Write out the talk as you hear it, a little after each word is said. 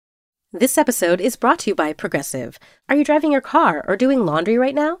This episode is brought to you by Progressive. Are you driving your car or doing laundry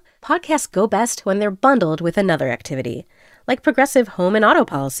right now? Podcasts go best when they're bundled with another activity. Like Progressive home and auto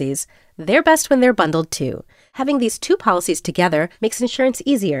policies, they're best when they're bundled too. Having these two policies together makes insurance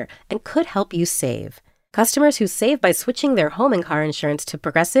easier and could help you save. Customers who save by switching their home and car insurance to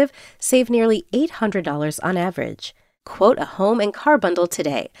Progressive save nearly $800 on average. Quote a home and car bundle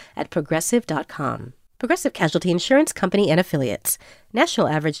today at Progressive.com. Progressive Casualty Insurance Company and Affiliates. National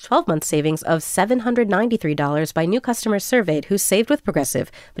average 12-month savings of $793 by new customers surveyed who saved with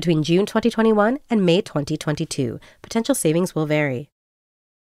Progressive between June 2021 and May 2022. Potential savings will vary.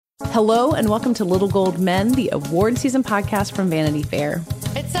 Hello and welcome to Little Gold Men, the award season podcast from Vanity Fair.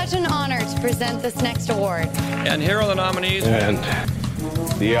 It's such an honor to present this next award. And here are the nominees. And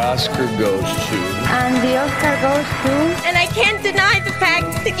the Oscar goes to... And the Oscar goes to... And I can't deny the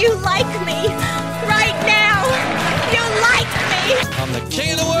fact that you like me. Right now. You like me. I'm the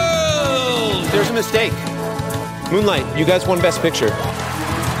king of the world. There's a mistake. Moonlight, you guys won Best Picture.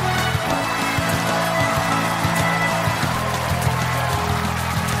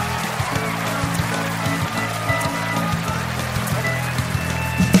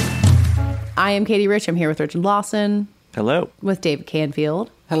 I am Katie Rich. I'm here with Richard Lawson. Hello. With David Canfield.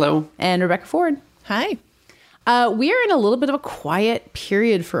 Hello. And Rebecca Ford. Hi. We are in a little bit of a quiet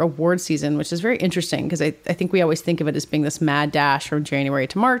period for award season, which is very interesting because I think we always think of it as being this mad dash from January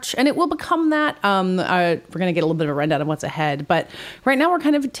to March, and it will become that. We're going to get a little bit of a rundown of what's ahead, but right now we're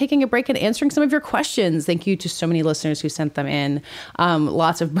kind of taking a break and answering some of your questions. Thank you to so many listeners who sent them in.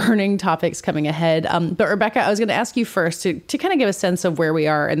 Lots of burning topics coming ahead. But Rebecca, I was going to ask you first to kind of give a sense of where we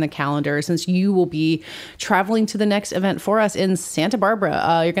are in the calendar, since you will be traveling to the next event for us in Santa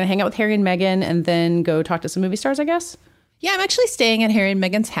Barbara. You're going to hang out with Harry and Meghan and then go talk to some movie stars, I guess? Yeah, I'm actually staying at Harry and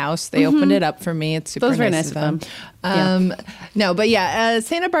Meghan's house. They opened it up for me. It's super nice of them.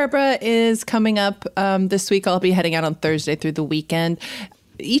 Santa Barbara is coming up this week. I'll be heading out on Thursday through the weekend.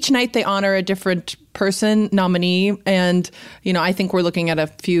 Each night they honor a different person, nominee, and I think we're looking at a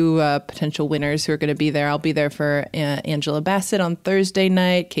few potential winners who are going to be there. I'll be there for Angela Bassett on Thursday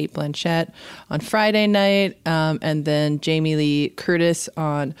night, Cate Blanchett on Friday night, and then Jamie Lee Curtis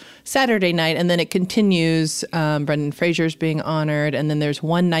on Saturday night, and then it continues. Brendan Fraser's being honored, and then there's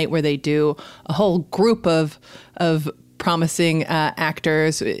one night where they do a whole group of promising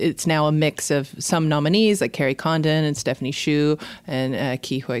actors. It's now a mix of some nominees like Carrie Condon and Stephanie Hsu and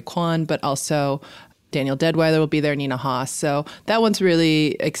Ki Huy Kwan, but also Daniel Deadwyler will be there, Nina Haas. So that one's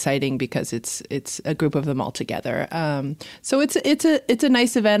really exciting because it's a group of them all together. So it's a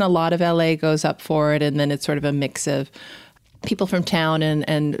nice event. A lot of LA goes up for it, and then it's sort of a mix of people from town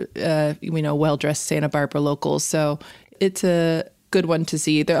and well-dressed Santa Barbara locals. So it's a good one to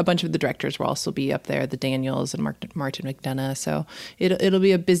see. A bunch of the directors will also be up there, the Daniels and Martin McDonagh. So it'll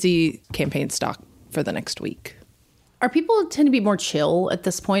be a busy campaign stock for the next week. Are people tend to be more chill at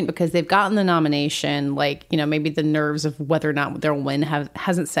this point because they've gotten the nomination? Like, maybe the nerves of whether or not they'll win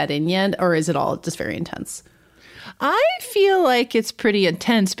hasn't set in yet, or is it all just very intense? I feel like it's pretty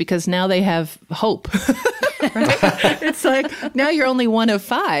intense because now they have hope. Right? It's like now you're only one of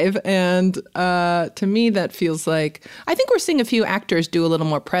five. And to me, that feels like I think we're seeing a few actors do a little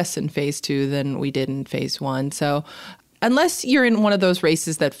more press in phase 2 than we did in phase 1. So unless you're in one of those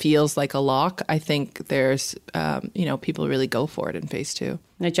races that feels like a lock, I think there's, people really go for it in phase 2.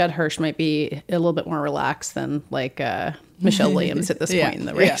 Like Judd Hirsch might be a little bit more relaxed than Michelle Williams at this point in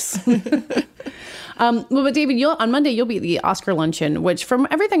the race. Yeah. But David, on Monday, you'll be at the Oscar luncheon, which from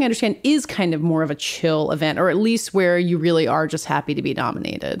everything I understand is kind of more of a chill event, or at least where you really are just happy to be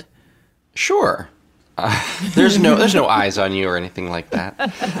nominated. Sure. There's no eyes on you or anything like that.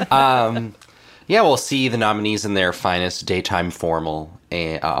 We'll see the nominees in their finest daytime formal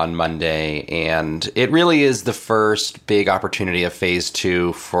on Monday. And it really is the first big opportunity of phase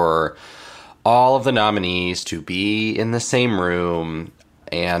 2 for all of the nominees to be in the same room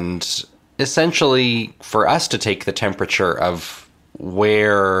and essentially for us to take the temperature of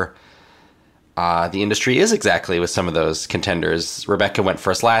where the industry is exactly with some of those contenders. Rebecca went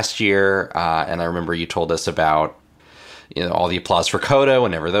first last year, and I remember you told us about all the applause for Coda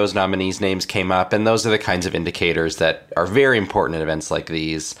whenever those nominees' names came up, and those are the kinds of indicators that are very important at events like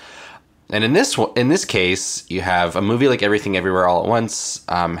these. And in this case, you have a movie like Everything Everywhere All at Once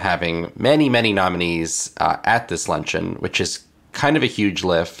having many, many nominees at this luncheon, which is kind of a huge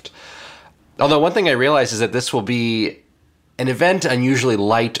lift. Although one thing I realize is that this will be an event unusually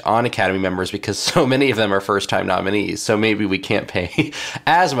light on Academy members because so many of them are first-time nominees. So maybe we can't pay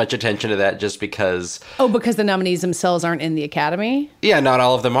as much attention to that just because... Oh, because the nominees themselves aren't in the Academy? Yeah, not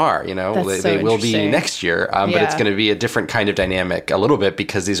all of them are, you know. That's They will be next year, but it's going to be a different kind of dynamic a little bit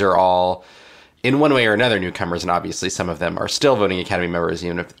because these are all, in one way or another, newcomers, and obviously some of them are still voting Academy members,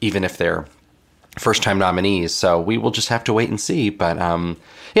 even if they're first-time nominees. So we will just have to wait and see. But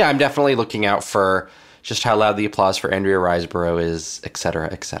yeah, I'm definitely looking out for just how loud the applause for Andrea Riseborough is, et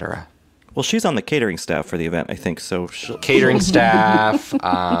cetera, et cetera. Well, she's on the catering staff for the event, I think. So catering staff.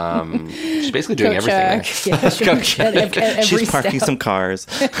 She's basically doing everything. Yeah, she's parking some cars.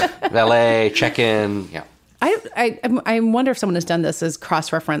 Valet, check-in. Yeah. I wonder if someone has done this as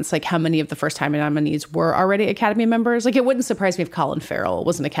cross-reference, like how many of the first-time nominees were already Academy members. Like, it wouldn't surprise me if Colin Farrell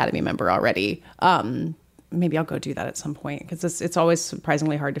was an Academy member already. Maybe I'll go do that at some point because it's always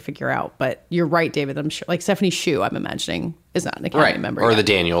surprisingly hard to figure out. But you're right, David. I'm sure, like Stephanie Hsu, I'm imagining, is not an Academy member. Or yet. the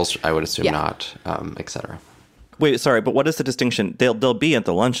Daniels, I would assume not, et cetera. Wait, sorry, but what is the distinction? They'll be at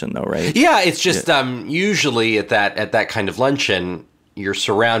the luncheon, though, right? Yeah, it's just usually at that kind of luncheon, you're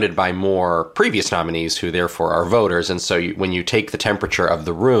surrounded by more previous nominees who therefore are voters, and so when you take the temperature of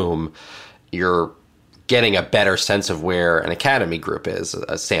the room, you're getting a better sense of where an Academy group is,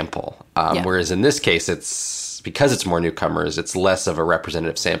 a sample. Whereas in this case, it's because it's more newcomers, it's less of a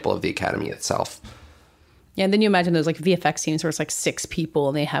representative sample of the Academy itself. Yeah, and then you imagine those like VFX teams where it's like 6 people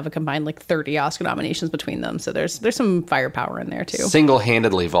and they have a combined like 30 Oscar nominations between them. So there's some firepower in there too.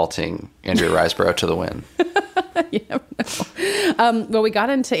 Single-handedly vaulting Andrea Riseborough to the win. Yeah, no. Well, we got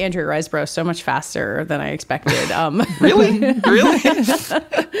into Andrea Riseborough so much faster than I expected. Really?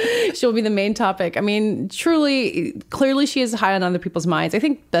 She'll be the main topic. I mean, clearly she is high on other people's minds. I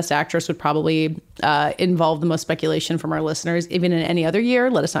think Best Actress would probably involve the most speculation from our listeners, even in any other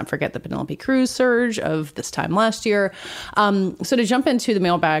year. Let us not forget the Penelope Cruz surge of this time last year. So to jump into the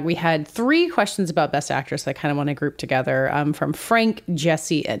mailbag, we had 3 questions about Best Actress that I kind of want to group together from Frank,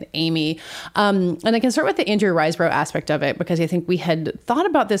 Jesse, and Amy. And I can start with the Andrea Riseborough aspect of it because I think we had thought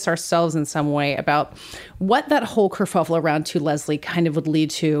about this ourselves in some way about what that whole kerfuffle around To Leslie kind of would lead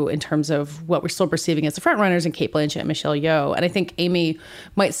to in terms of what we're still perceiving as the frontrunners in Cate Blanchett and Michelle Yeoh. And I think Amy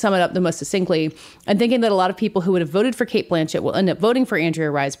might sum it up the most succinctly. I'm thinking that a lot of people who would have voted for Cate Blanchett will end up voting for Andrea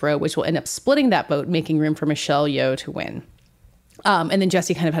Riseborough, which will end up splitting that vote, making room for Michelle Yeoh to win. And then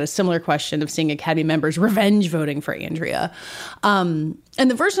Jesse kind of had a similar question of seeing Academy members revenge voting for Andrea. And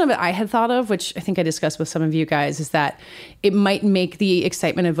the version of it I had thought of, which I think I discussed with some of you guys, is that it might make the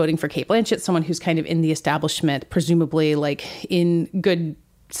excitement of voting for Cate Blanchett, someone who's kind of in the establishment, presumably like in good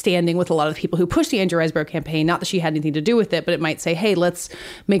standing with a lot of the people who pushed the Andrea Riseborough campaign. Not that she had anything to do with it, but it might say, hey, let's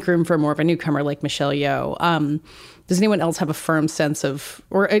make room for more of a newcomer like Michelle Yeoh. Does anyone else have a firm sense of,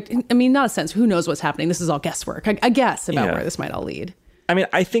 or I mean, not a sense, who knows what's happening? This is all guesswork, I guess, about where this might all lead. I mean,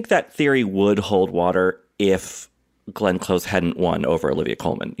 I think that theory would hold water if Glenn Close hadn't won over Olivia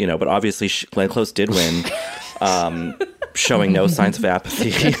Colman, but obviously Glenn Close did win, showing no signs of apathy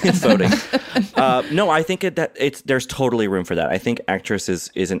in voting. No, I think there's totally room for that. I think actress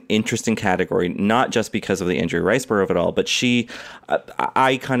is an interesting category, not just because of the Andrea Riseborough of it all, but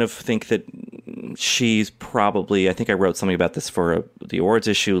I kind of think that she's probably, I think I wrote something about this for the awards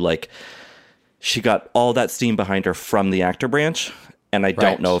issue, like she got all that steam behind her from the actor branch. And I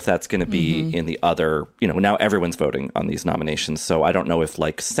don't know if that's going to be in the other, now everyone's voting on these nominations. So I don't know if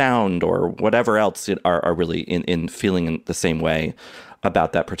like sound or whatever else are really in feeling in the same way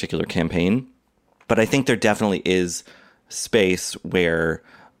about that particular campaign. But I think there definitely is space where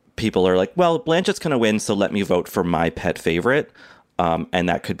people are like, well, Blanchett's going to win, so let me vote for my pet favorite. And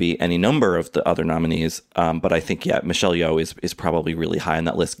that could be any number of the other nominees. But I think, Michelle Yeoh is probably really high on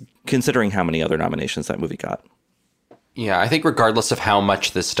that list, considering how many other nominations that movie got. Yeah, I think regardless of how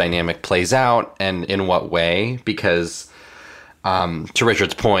much this dynamic plays out and in what way, because to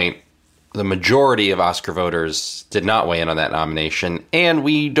Richard's point, the majority of Oscar voters did not weigh in on that nomination, and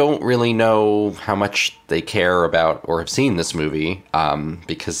we don't really know how much they care about or have seen this movie,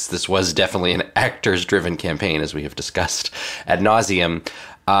 because this was definitely an actors-driven campaign, as we have discussed ad nauseum.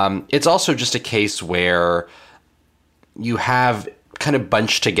 It's also just a case where you have kind of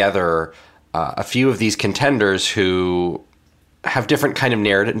bunched together a few of these contenders who have different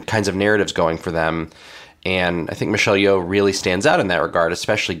kinds of narratives going for them. And I think Michelle Yeoh really stands out in that regard,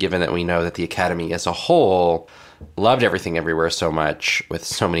 especially given that we know that the Academy as a whole loved Everything Everywhere so much with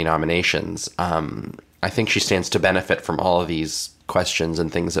so many nominations. I think she stands to benefit from all of these questions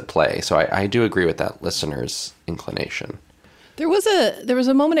and things at play. So I do agree with that listener's inclination. There was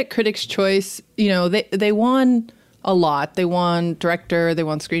a moment at Critics' Choice, they won a lot. They won director, they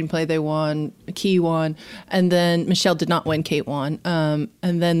won screenplay, they won Key won, and then Michelle did not win, Kate won. And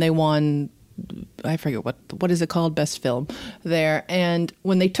then they won, I forget what is it called, Best Film there. And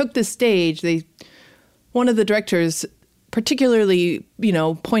when they took the stage, one of the directors particularly,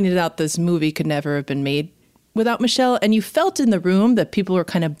 pointed out this movie could never have been made without Michelle. And you felt in the room that people were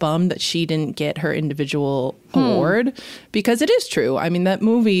kind of bummed that she didn't get her individual award, because it is true. I mean, that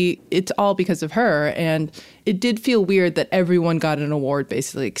movie, it's all because of her. And it did feel weird that everyone got an award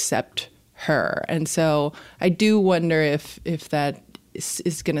basically except her. And so I do wonder if that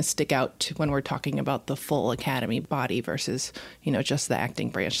is going to stick out when we're talking about the full Academy body versus, just the acting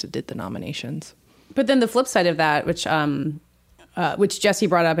branch that did the nominations. But then the flip side of that, which Jesse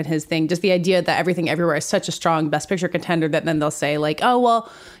brought up in his thing, just the idea that Everything Everywhere is such a strong Best Picture contender that then they'll say like, oh, well,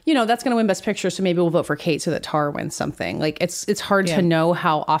 that's going to win Best Picture, so maybe we'll vote for Kate so that Tar wins something. Like it's hard to know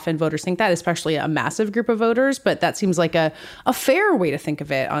how often voters think that, especially a massive group of voters. But that seems like a fair way to think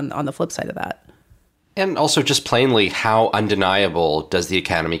of it on the flip side of that. And also just plainly, how undeniable does the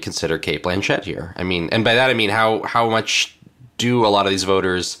Academy consider Cate Blanchett here? I mean, and by that I mean, how much do a lot of these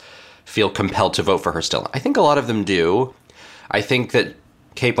voters feel compelled to vote for her still? I think a lot of them do. I think that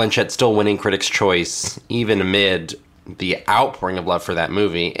Cate Blanchett still winning Critics' Choice, even amid the outpouring of love for that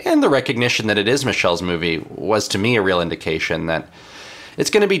movie, and the recognition that it is Michelle's movie, was to me a real indication that it's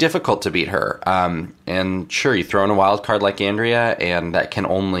going to be difficult to beat her. And sure, you throw in a wild card like Andrea, and that can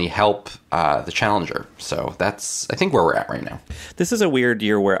only help the challenger. So that's, I think, where we're at right now. This is a weird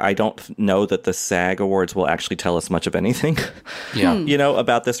year where I don't know that the SAG Awards will actually tell us much of anything. Yeah,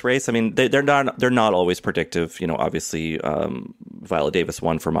 about this race. I mean, they're not always predictive. Obviously, Viola Davis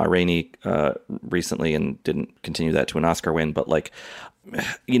won for Ma Rainey recently and didn't continue that to an Oscar win. But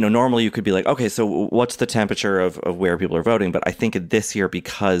normally you could be like, okay, so what's the temperature of where people are voting? But I think this year,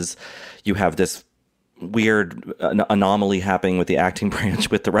 because you have this weird anomaly happening with the acting branch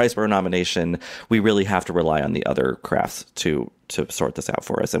with the Riceboro nomination, we really have to rely on the other crafts to sort this out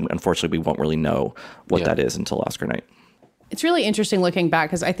for us. And unfortunately, we won't really know what that is until Oscar night. It's really interesting looking back,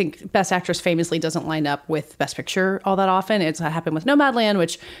 because I think Best Actress famously doesn't line up with Best Picture all that often. It's happened with Nomadland,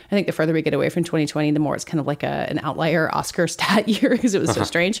 which I think the further we get away from 2020, the more it's kind of like an outlier Oscar stat year, because it was so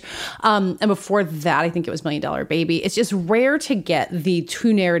strange. And before that, I think it was $1 Million Baby. It's just rare to get the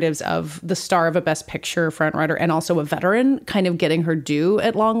two narratives of the star of a Best Picture frontrunner and also a veteran kind of getting her due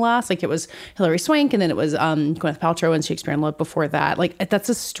at long last. Like it was Hilary Swank, and then it was Gwyneth Paltrow and Shakespeare in Love before that. Like that's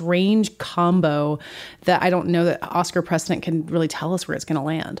a strange combo that I don't know that Oscar precedent can really tell us where it's going to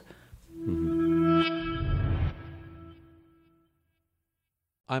land.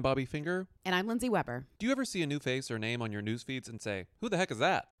 I'm Bobby Finger. And I'm Lindsay Weber. Do you ever see a new face or name on your news feeds and say, who the heck is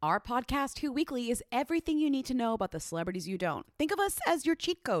that? Our podcast, Who Weekly, is everything you need to know about the celebrities you don't. Think of us as your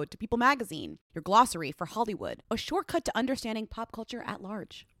cheat code to People magazine, your glossary for Hollywood, a shortcut to understanding pop culture at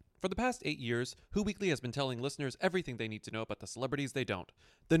large. For the past 8 years, Who Weekly has been telling listeners everything they need to know about the celebrities they don't.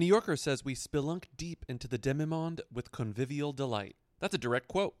 The New Yorker says we spelunk deep into the demi-monde with convivial delight. That's a direct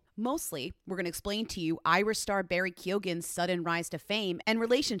quote. Mostly, we're going to explain to you Irish star Barry Keoghan's sudden rise to fame and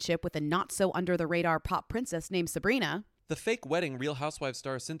relationship with a not-so-under-the-radar pop princess named Sabrina. The fake wedding Real Housewives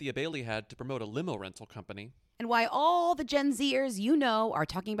star Cynthia Bailey had to promote a limo rental company. And why all the Gen Zers you know are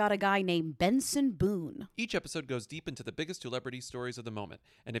talking about a guy named Benson Boone. Each episode goes deep into the biggest celebrity stories of the moment.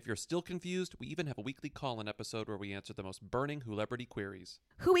 And if you're still confused, we even have a weekly call-in episode where we answer the most burning celebrity queries.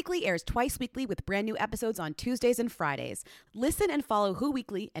 Who Weekly airs twice weekly with brand new episodes on Tuesdays and Fridays. Listen and follow Who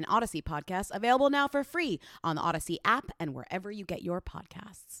Weekly, an Odyssey podcast, available now for free on the Odyssey app and wherever you get your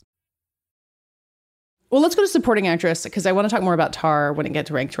podcasts. Well, let's go to supporting actress, because I want to talk more about Tar when it gets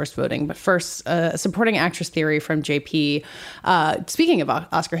to ranked choice voting. But first, supporting actress theory from JP. Speaking of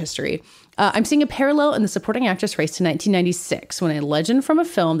Oscar history, I'm seeing a parallel in the supporting actress race to 1996, when a legend from a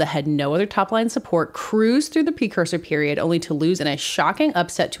film that had no other top-line support cruised through the precursor period, only to lose in a shocking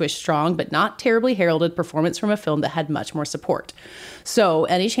upset to a strong but not terribly heralded performance from a film that had much more support. So,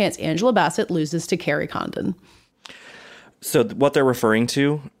 any chance Angela Bassett loses to Carrie Condon? So what they're referring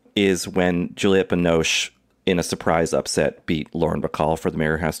to is when Juliette Binoche, in a surprise upset, beat Lauren Bacall for The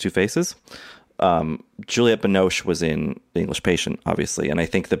Mirror Has Two Faces. Juliette Binoche was in The English Patient, obviously, and I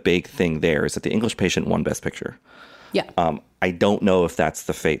think the big thing there is that The English Patient won Best Picture. Yeah. I don't know if that's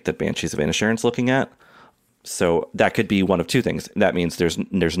the fate that Banshees of Inisherin's looking at. So that could be one of two things. That means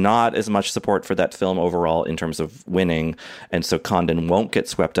there's not as much support for that film overall in terms of winning, and so Condon won't get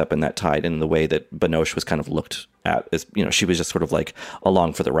swept up in that tide in the way that Binoche was kind of looked at as, she was just sort of like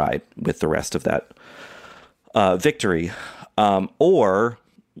along for the ride with the rest of that victory. Or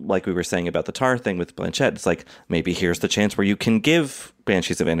like we were saying about the Tar thing with Blanchett, it's like, maybe here's the chance where you can give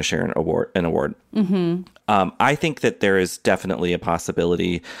Banshees of Inisherin an award. Mm-hmm. I think that there is definitely a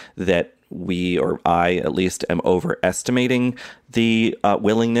possibility that we, or I at least, am overestimating the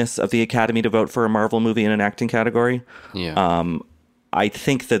willingness of the Academy to vote for a Marvel movie in an acting category. Yeah. I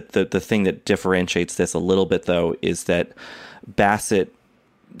think that the thing that differentiates this a little bit, though, is that Bassett,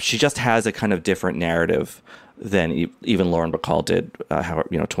 she just has a kind of different narrative than even Lauren Bacall did,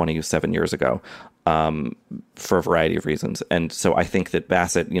 27 years ago, for a variety of reasons. And so I think that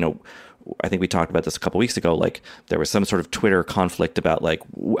Bassett, I think we talked about this a couple weeks ago, like there was some sort of Twitter conflict about like,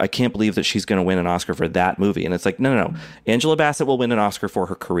 I can't believe that she's going to win an Oscar for that movie. And it's like, no. Angela Bassett will win an Oscar for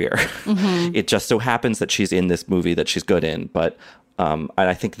her career. Mm-hmm. It just so happens that she's in this movie that she's good in. But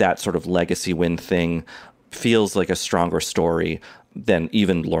I think that sort of legacy win thing feels like a stronger story than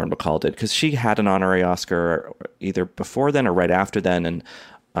even Lauren Bacall did, because she had an honorary Oscar either before then or right after then. And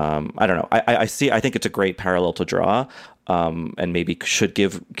I don't know. I think it's a great parallel to draw, and maybe should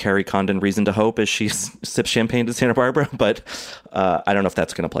give Carrie Condon reason to hope as she sips champagne to Santa Barbara. But I don't know if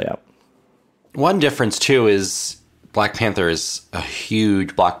that's going to play out. One difference, too, is Black Panther is a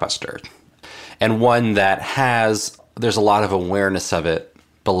huge blockbuster, and one that there's a lot of awareness of it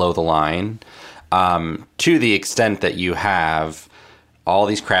below the line, to the extent that you have all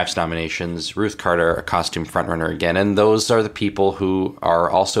these crafts nominations, Ruth Carter, a costume frontrunner again, and those are the people who are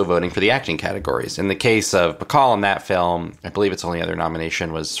also voting for the acting categories. In the case of Bacall in that film, I believe its only other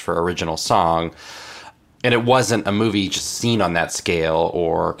nomination was for original song, and it wasn't a movie just seen on that scale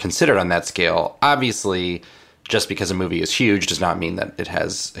or considered on that scale. Obviously, just because a movie is huge does not mean that it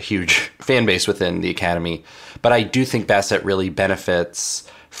has a huge fan base within the Academy. But I do think Bassett really benefits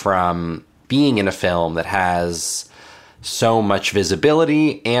from being in a film that has so much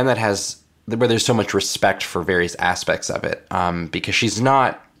visibility and where there's so much respect for various aspects of it, because she's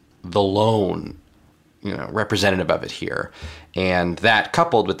not the lone representative of it here. And that,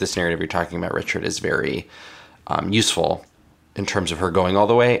 coupled with this narrative you're talking about, Richard, is very useful in terms of her going all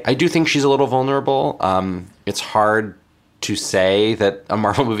the way. I do think she's a little vulnerable. It's hard to say that a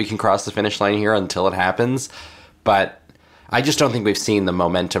Marvel movie can cross the finish line here until it happens, but I just don't think we've seen the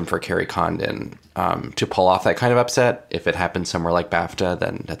momentum for Carrie Condon to pull off that kind of upset. If it happens somewhere like BAFTA,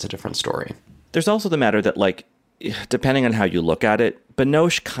 then that's a different story. There's also the matter that, like, depending on how you look at it,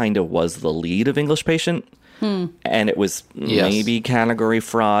 Binoche kind of was the lead of English Patient. And it was maybe category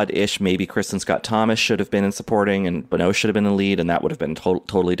fraud-ish. Maybe Kristen Scott Thomas should have been in supporting and Binoche should have been in lead, and that would have been a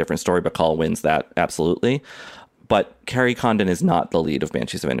totally different story. Bacall wins that, absolutely. But Carrie Condon is not the lead of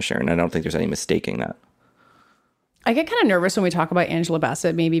Banshees of Inisherin. I don't think there's any mistaking that. I get kind of nervous when we talk about Angela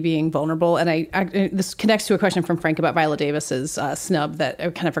Bassett maybe being vulnerable. And this connects to a question from Frank about Viola Davis's snub that I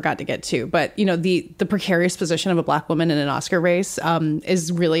kind of forgot to get to. But, the precarious position of a Black woman in an Oscar race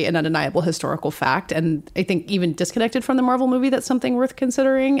is really an undeniable historical fact. And I think even disconnected from the Marvel movie, that's something worth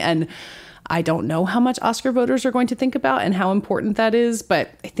considering. And I don't know how much Oscar voters are going to think about and how important that is.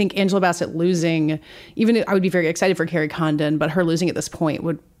 But I think Angela Bassett losing, even I would be very excited for Carrie Condon, but her losing at this point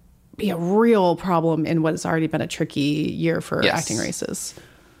would be a real problem in what has already been a tricky year for acting races.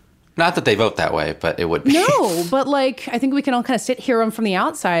 Not that they vote that way, but it would be. No, but I think we can all kind of sit here from the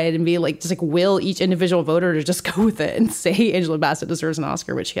outside and be will each individual voter to just go with it and say Angela Bassett deserves an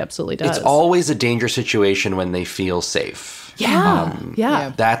Oscar, which she absolutely does. It's always a dangerous situation when they feel safe.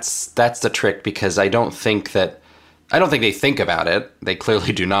 Yeah. That's the trick, because I don't think they think about it. They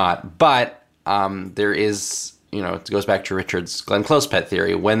clearly do not. But there is, it goes back to Richard's Glenn Close pet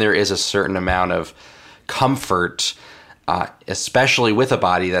theory. When there is a certain amount of comfort, especially with a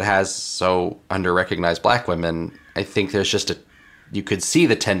body that has so under-recognized Black women, I think there's you could see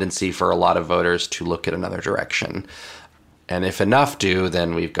the tendency for a lot of voters to look at another direction. And if enough do,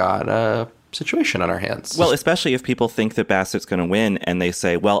 then we've got a situation on our hands. Well, especially if people think that Bassett's going to win and they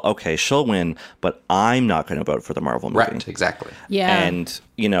say, well, okay, she'll win, but I'm not going to vote for the Marvel movie. Right, exactly. Yeah. And,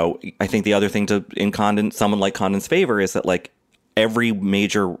 I think the other thing in someone like Condon's favor is that, every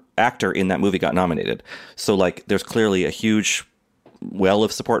major actor in that movie got nominated. So, there's clearly a huge well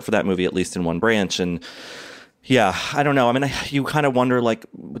of support for that movie, at least in one branch. And yeah, I don't know. I mean, you kind of wonder,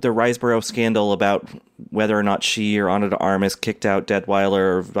 the Riseborough scandal about whether or not she or Ana de Armas kicked out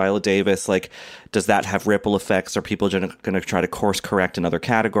Deadweiler or Viola Davis. Does that have ripple effects? Are people going to try to course correct in other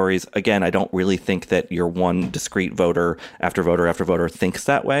categories? Again, I don't really think that your one discrete voter after voter after voter thinks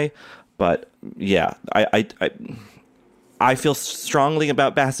that way. But yeah, I feel strongly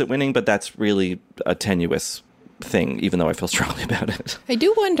about Bassett winning, but that's really a tenuous thing, even though I feel strongly about it. I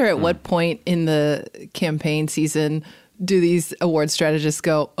do wonder at what point in the campaign season do these award strategists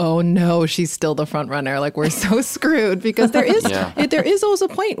go, oh no, she's still the front runner. Like, we're so screwed, because there is there is always a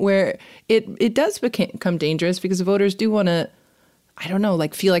point where it does become dangerous, because voters do want to, I don't know,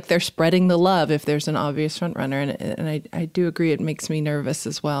 like feel like they're spreading the love if there's an obvious front runner. And I do agree, it makes me nervous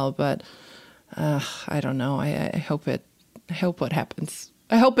as well. But I don't know. I hope it happens.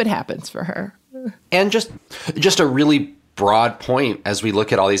 I hope it happens for her. And just a really broad point as we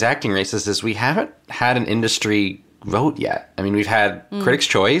look at all these acting races is we haven't had an industry vote yet. I mean, we've had Critics'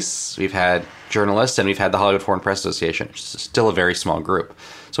 Choice, we've had journalists, and we've had the Hollywood Foreign Press Association, which is still a very small group.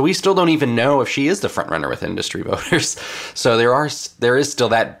 So we still don't even know if she is the front runner with industry voters. So there is still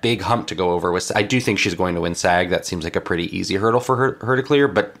that big hump to go over. I do think she's going to win SAG. That seems like a pretty easy hurdle for her to clear,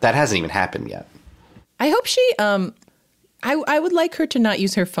 but that hasn't even happened yet. I hope she I would like her to not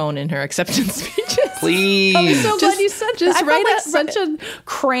use her phone in her acceptance speeches. Please. I'm so glad you said that. Just I felt like such a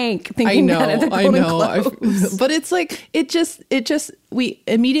crank thinking that at the golden globes. But it's like, we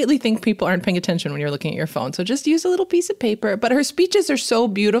immediately think people aren't paying attention when you're looking at your phone. So just use a little piece of paper. But her speeches are so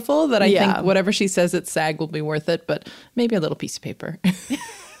beautiful that I think whatever she says at SAG will be worth it. But maybe a little piece of paper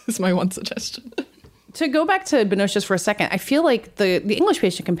is my one suggestion. To go back to Binoche just for a second, I feel like the English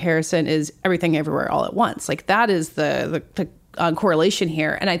patient comparison is Everything Everywhere All at Once. Like, that is the correlation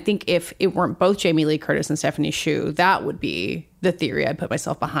here. And I think if it weren't both Jamie Lee Curtis and Stephanie Hsu, that would be the theory I'd put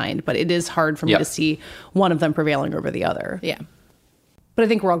myself behind. But it is hard for me to see one of them prevailing over the other. Yeah. But I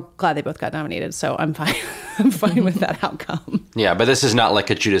think we're all glad they both got nominated, so I'm fine. I'm fine with that outcome. Yeah, but this is not like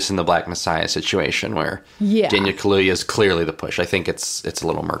a Judas and the Black Messiah situation where Daniel Kaluuya is clearly the push. I think it's a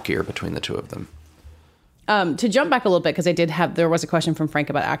little murkier between the two of them. To jump back a little bit, because there was a question from Frank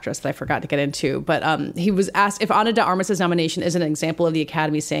about actress that I forgot to get into, but he was asked if Ana de Armas' nomination is an example of the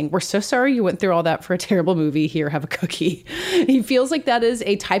Academy saying, we're so sorry you went through all that for a terrible movie, here, have a cookie. He feels like that is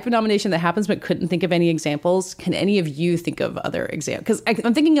a type of nomination that happens, but couldn't think of any examples. Can any of you think of other examples? Because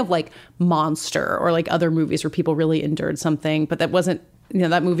I'm thinking of like Monster or like other movies where people really endured something, but that wasn't,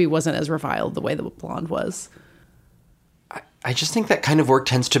 that movie wasn't as reviled the way that Blonde was. I just think that kind of work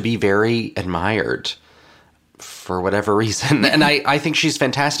tends to be very admired for whatever reason. And I think she's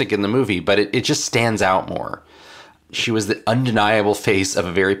fantastic in the movie, but it just stands out more. She was the undeniable face of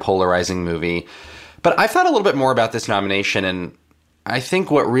a very polarizing movie. But I thought a little bit more about this nomination, and I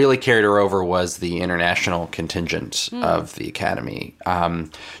think what really carried her over was the international contingent of the Academy.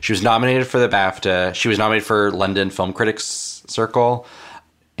 She was nominated for the BAFTA. She was nominated for London Film Critics Circle.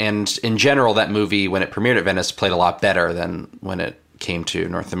 And in general, that movie, when it premiered at Venice, played a lot better than when it came to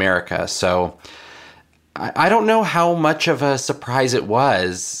North America. So I don't know how much of a surprise it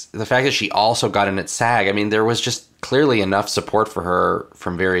was. The fact that she also got in at SAG. I mean, there was just clearly enough support for her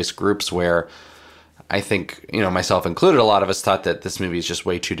from various groups where I think, myself included, a lot of us thought that this movie is just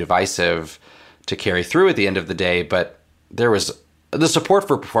way too divisive to carry through at the end of the day. But the support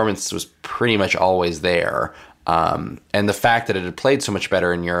for performance was pretty much always there. And the fact that it had played so much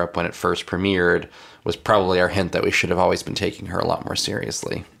better in Europe when it first premiered was probably our hint that we should have always been taking her a lot more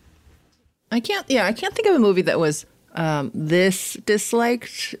seriously. I can't think of a movie that was this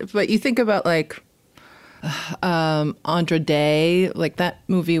disliked, but you think about like Andra Day, like that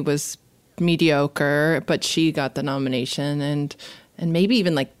movie was mediocre, but she got the nomination, and maybe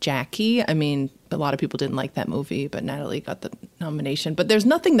even like Jackie. I mean, a lot of people didn't like that movie, but Natalie got the nomination. But there's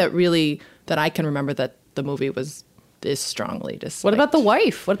nothing that I can remember that the movie was this strongly disliked. What about The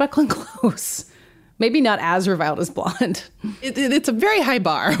Wife? What about Glenn Close? Maybe not as reviled as Blonde. It's a very high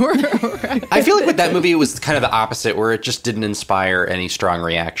bar. I feel like with that movie, it was kind of the opposite, where it just didn't inspire any strong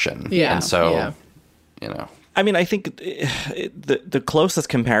reaction. Yeah. And so, I mean, I think the closest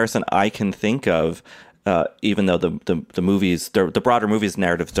comparison I can think of, even though the movies, the broader movies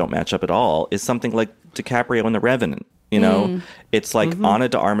narratives don't match up at all, is something like DiCaprio and The Revenant. It's like Ana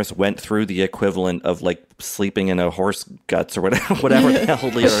de Armas went through the equivalent of like sleeping in a horse guts or whatever the hell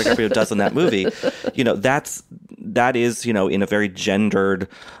Leonardo DiCaprio does in that movie. That is, in a very gendered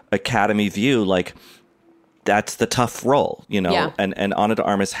Academy view, like that's the tough role, Yeah. and Ana de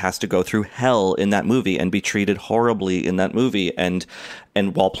Armas has to go through hell in that movie and be treated horribly in that movie. And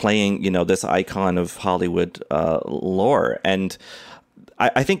while playing, this icon of Hollywood lore. And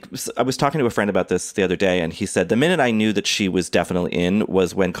I think I was talking to a friend about this the other day, and he said the minute I knew that she was definitely in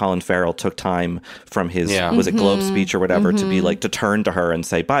was when Colin Farrell took time from his, was it Globe speech or whatever, to be like, to turn to her and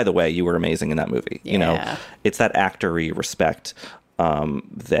say, by the way, you were amazing in that movie. It's that actory respect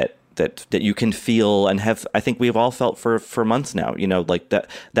that you can feel and have. I think we've all felt for months now, like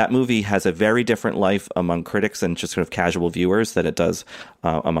that movie has a very different life among critics and just sort of casual viewers than it does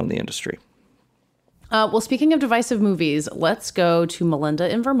among the industry. Well, speaking of divisive movies, let's go to Melinda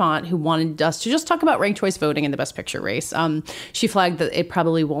in Vermont, who wanted us to just talk about ranked choice voting in the Best Picture race. She flagged that it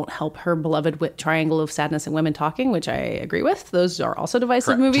probably won't help her beloved Triangle of Sadness and Women Talking, which I agree with. Those are also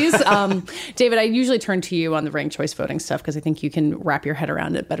divisive movies. David, I usually turn to you on the ranked choice voting stuff because I think you can wrap your head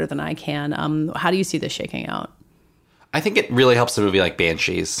around it better than I can. How do you see this shaking out? I think it really helps a movie like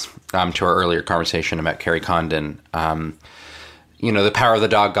Banshees, to our earlier conversation about Carrie Condon. The Power of the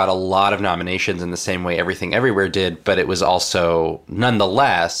Dog got a lot of nominations in the same way Everything Everywhere did, but it was also,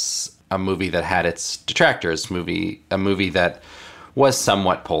 nonetheless, a movie that had its detractors, a movie that was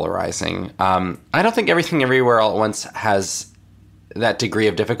somewhat polarizing. I don't think Everything Everywhere All at Once has that degree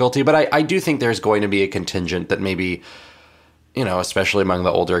of difficulty, but I do think there's going to be a contingent that maybe, especially among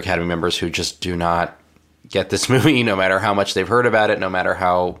the older Academy members who just do not get this movie, no matter how much they've heard about it, no matter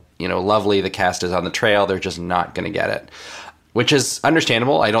how, lovely the cast is on the trail, they're just not going to get it. Which is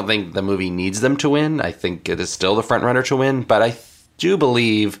understandable. I don't think the movie needs them to win. I think it is still the front runner to win. But I do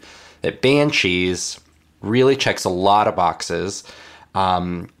believe that Banshees really checks a lot of boxes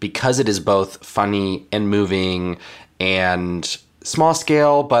because it is both funny and moving and small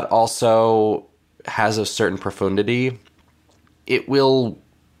scale, but also has a certain profundity. It will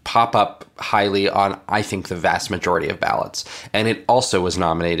pop up highly on, I think, the vast majority of ballots. And it also was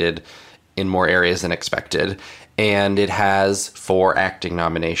nominated in more areas than expected. And it has 4 acting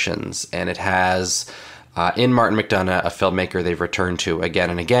nominations. And it has, in Martin McDonagh, a filmmaker they've returned to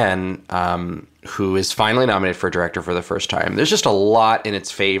again and again, who is finally nominated for director for the first time. There's just a lot in its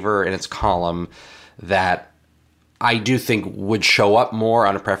favor, in its column, that I do think would show up more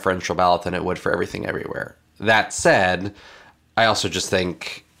on a preferential ballot than it would for Everything Everywhere. That said, I also just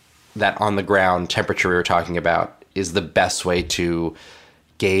think that on-the-ground temperature we were talking about is the best way to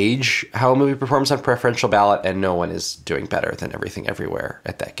gauge how a movie performs on preferential ballot, and no one is doing better than Everything Everywhere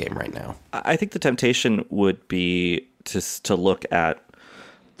at that game right now. I think the temptation would be to look at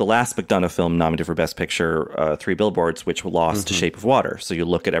the last McDonagh film nominated for Best Picture, Three Billboards, which lost to Shape of Water. So you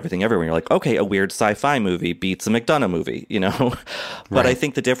look at Everything Everywhere, and you're like, okay, a weird sci-fi movie beats a McDonagh movie, But Right. I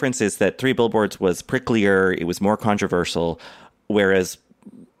think the difference is that Three Billboards was pricklier, it was more controversial, whereas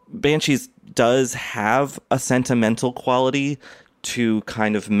Banshees does have a sentimental quality to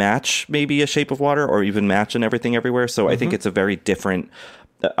kind of match maybe a Shape of Water or even match an Everything Everywhere. So I think it's a very different,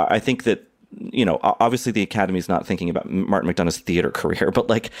 I think that, obviously the Academy's not thinking about Martin McDonagh's theater career, but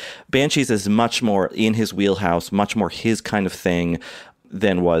like Banshees is much more in his wheelhouse, much more his kind of thing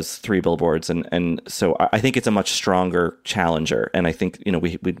than was Three Billboards. And so I think it's a much stronger challenger. And I think,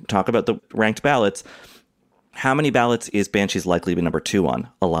 we talk about the ranked ballots. How many ballots is Banshees likely to be number 2 on?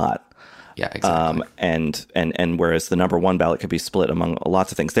 A lot. Yeah, exactly. And whereas the number 1 ballot could be split among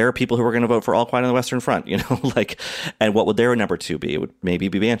lots of things, there are people who are going to vote for All Quiet on the Western Front, and what would their number 2 be? It would maybe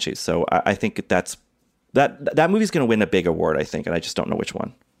be Banshees. So I think that movie's going to win a big award, I think, and I just don't know which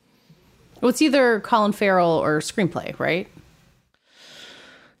one. Well, it's either Colin Farrell or screenplay, right?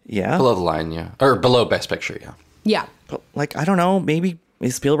 Yeah. Below the line, yeah. Or below Best Picture, yeah. Yeah. But, I don't know, maybe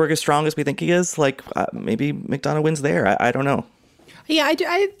is Spielberg as strong as we think he is? Maybe McDonagh wins there. I don't know. Yeah,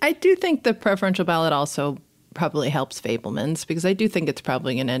 I do think the preferential ballot also probably helps Fabelmans because I do think it's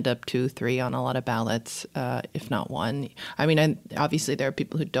probably going to end up 2, 3 on a lot of ballots, if not 1. I mean, obviously there are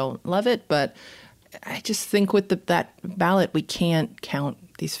people who don't love it, but I just think with that ballot, we can't count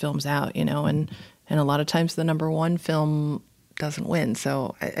these films out, and a lot of times the number 1 film doesn't win.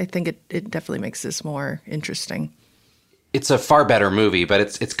 So I think it definitely makes this more interesting. It's a far better movie, but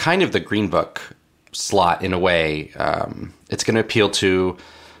it's kind of the Green Book slot in a way. It's going to appeal to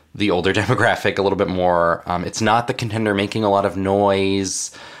the older demographic a little bit more. It's not the contender making a lot of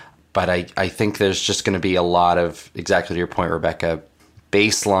noise, but I think there's just going to be a lot of, exactly to your point, Rebecca,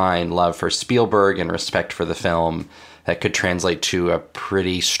 baseline love for Spielberg and respect for the film that could translate to a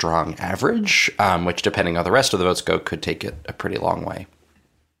pretty strong average, which, depending on how the rest of the votes go, could take it a pretty long way.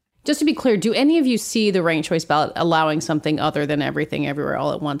 Just to be clear, do any of you see the ranked choice ballot allowing something other than Everything Everywhere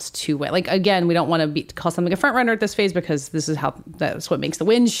All at Once to win? Like, again, we don't want to call something a front runner at this phase because that's what makes the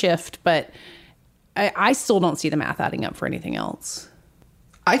win shift. But I still don't see the math adding up for anything else.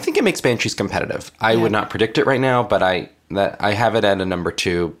 I think it makes Banshees competitive. I would not predict it right now, but I have it at a number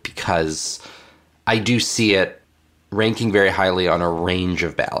 2 because I do see it ranking very highly on a range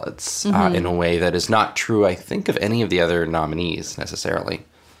of ballots in a way that is not true, I think, of any of the other nominees necessarily.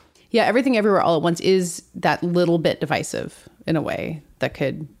 Yeah, Everything Everywhere All at Once is that little bit divisive in a way that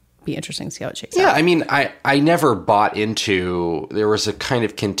could be interesting to see how it shakes out. Yeah, I mean, I never bought into, there was a kind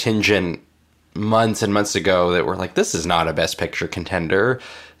of contingent months and months ago that were like, this is not a Best Picture contender.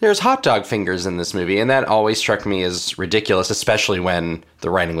 There's hot dog fingers in this movie. And that always struck me as ridiculous, especially when the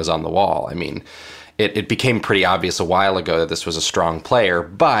writing was on the wall. I mean, it became pretty obvious a while ago that this was a strong player,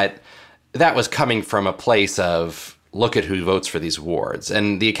 but that was coming from a place of, look at who votes for these awards.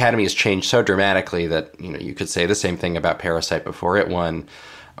 And the Academy has changed so dramatically that, you could say the same thing about Parasite before it won,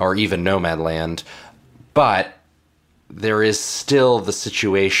 or even Nomadland. But there is still the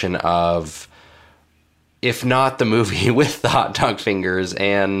situation of, if not the movie with the hot dog fingers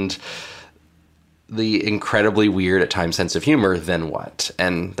and the incredibly weird, at times, sense of humor, then what?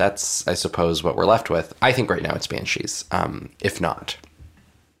 And that's, I suppose, what we're left with. I think right now it's Banshees, if not.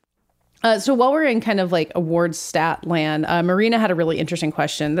 So while we're in kind of like awards stat land, Marina had a really interesting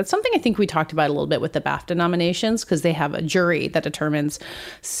question. That's something I think we talked about a little bit with the BAFTA nominations, because they have a jury that determines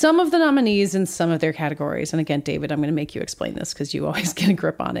some of the nominees in some of their categories. And again, David, I'm going to make you explain this because you always get a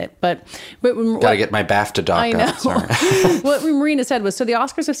grip on it. But gotta get my BAFTA doc I know. up. Sorry. What Marina said was, so the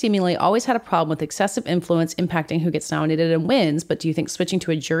Oscars have seemingly always had a problem with excessive influence impacting who gets nominated and wins. But do you think switching to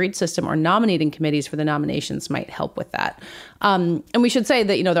a juried system or nominating committees for the nominations might help with that? And we should say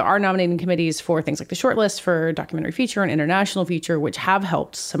that, there are nominating committees for things like the shortlist for documentary feature and international feature, which have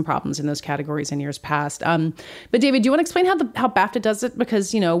helped some problems in those categories in years past. But David, do you want to explain how BAFTA does it?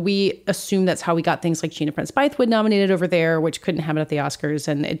 Because, we assume that's how we got things like Gina Prince Bythewood nominated over there, which couldn't happen at the Oscars.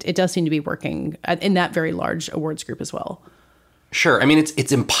 And it does seem to be working in that very large awards group as well. Sure. I mean,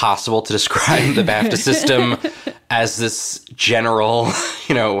 it's impossible to describe the BAFTA system as this general,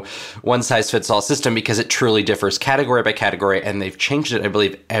 one-size-fits-all system, because it truly differs category by category, and they've changed it, I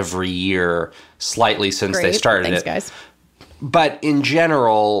believe, every year slightly since they started Thanks, it. Guys. But in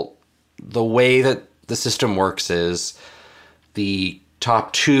general, the way that the system works is the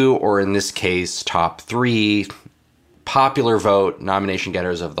top 2, or in this case, top 3 popular vote nomination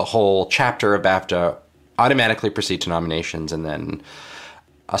getters of the whole chapter of BAFTA automatically proceed to nominations, and then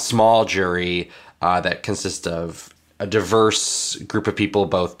a small jury that consists of a diverse group of people,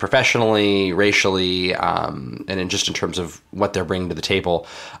 both professionally, racially, and in terms of what they're bringing to the table,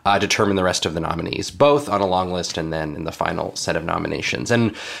 determine the rest of the nominees, both on a long list and then in the final set of nominations.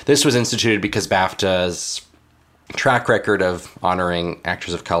 And this was instituted because BAFTA's track record of honoring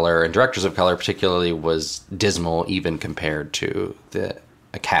actors of color and directors of color particularly was dismal, even compared to the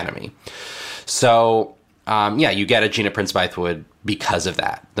Academy. So you get a Gina Prince Bythewood because of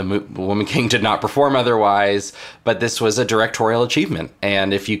that. The Woman King did not perform otherwise, but this was a directorial achievement.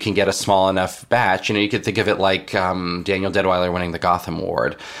 And if you can get a small enough batch, you could think of it like Daniel Deadwyler winning the Gotham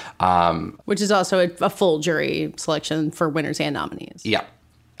Award. Which is also a full jury selection for winners and nominees. Yeah.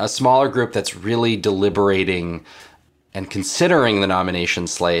 A smaller group that's really deliberating and considering the nomination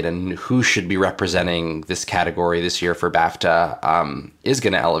slate and who should be representing this category this year for BAFTA is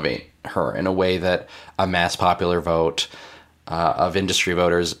going to elevate her in a way that a mass popular vote of industry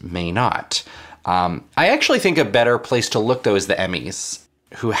voters may not. I actually think a better place to look, though, is the Emmys,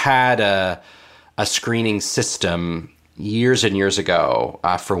 who had a screening system years and years ago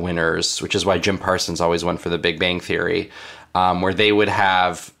for winners, which is why Jim Parsons always won for The Big Bang Theory, where they would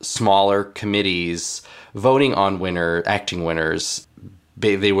have smaller committees voting on acting winners.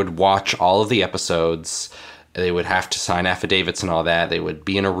 They would watch all of the episodes. They would have to sign affidavits and all that. They would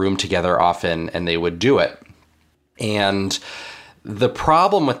be in a room together often, and they would do it. And the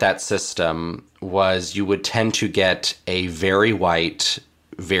problem with that system was you would tend to get a very white,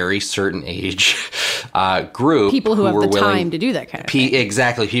 very certain age group. People who have the time to do that kind of thing.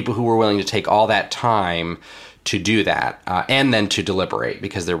 Exactly. People who were willing to take all that time to do that, and then to deliberate,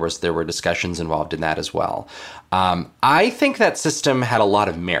 because there were discussions involved in that as well. I think that system had a lot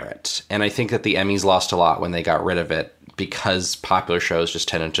of merit, and I think that the Emmys lost a lot when they got rid of it, because popular shows just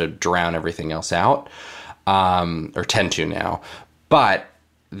tended to drown everything else out, or tend to now. But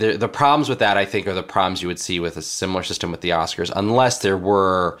the problems with that, I think, are the problems you would see with a similar system with the Oscars, unless there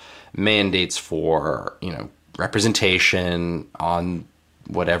were mandates for, representation on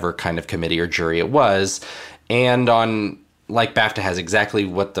whatever kind of committee or jury it was, and on, like BAFTA has, exactly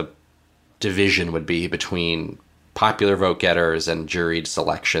what the division would be between popular vote getters and juried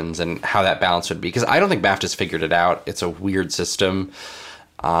selections, and how that balance would be. Because I don't think BAFTA's figured it out. It's a weird system.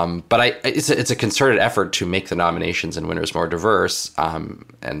 But it's a concerted effort to make the nominations and winners more diverse. And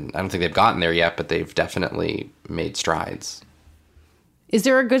I don't think they've gotten there yet, but they've definitely made strides. Is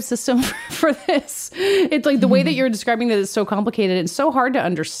there a good system for this? It's like the way that you're describing that is so complicated and so hard to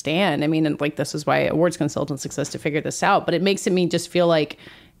understand. I mean, like, this is why awards consultants exist, to figure this out. But it makes me just feel like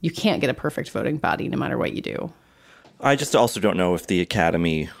you can't get a perfect voting body no matter what you do. I just also don't know if the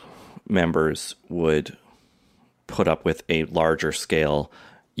Academy members would put up with a larger scale.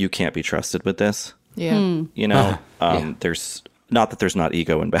 You can't be trusted with this. Yeah. There's not that there's not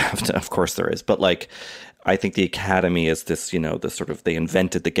ego in BAFTA, of course there is, but like I think the Academy is this, the sort of, they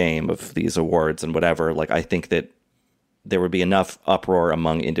invented the game of these awards and whatever. Like, I think that there would be enough uproar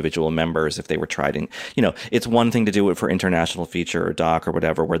among individual members if they were trying, it's one thing to do it for international feature or doc or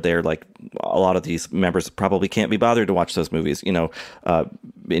whatever, where they're like, a lot of these members probably can't be bothered to watch those movies,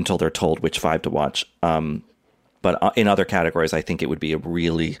 until they're told which 5 to watch. But in other categories, I think it would be a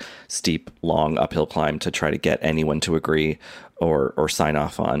really steep, long uphill climb to try to get anyone to agree or sign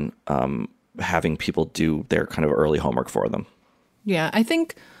off on having people do their kind of early homework for them. Yeah, I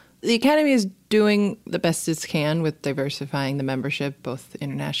think the Academy is doing the best it can with diversifying the membership, both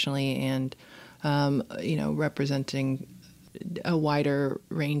internationally and, representing a wider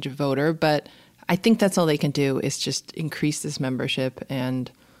range of voter. But I think that's all they can do is just increase this membership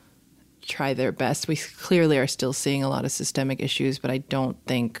and try their best. We clearly are still seeing a lot of systemic issues, but I don't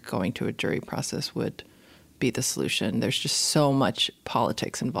think going to a jury process would be the solution. There's just so much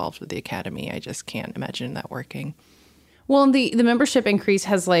politics involved with the Academy. I just can't imagine that working. Well, and the membership increase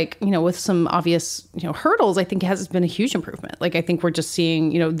has with some obvious, hurdles, I think has been a huge improvement. Like, I think we're just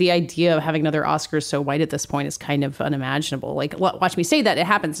seeing, the idea of having another Oscars so white at this point is kind of unimaginable. Like, watch me say that, it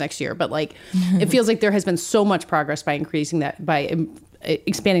happens next year. But it feels like there has been so much progress by increasing that, by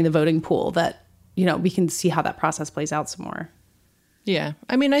expanding the voting pool that, we can see how that process plays out some more. Yeah.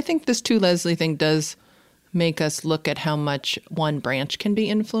 I mean, I think this too, Leslie thing does make us look at how much one branch can be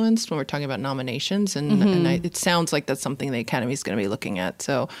influenced when we're talking about nominations. And it sounds like that's something the Academy is going to be looking at.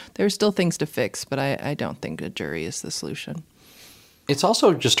 So there's still things to fix, but I don't think a jury is the solution. It's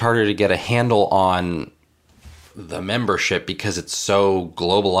also just harder to get a handle on the membership because it's so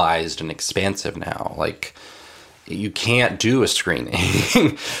globalized and expansive now. Like, you can't do a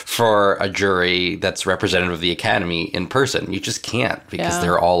screening for a jury that's representative of the Academy in person. You just can't because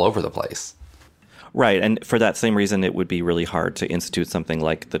they're all over the place. Right, and for that same reason, it would be really hard to institute something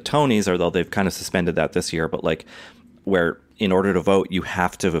like the Tonys, although they've kind of suspended that this year, but where in order to vote, you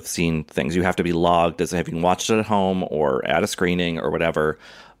have to have seen things. You have to be logged as having watched it at home or at a screening or whatever.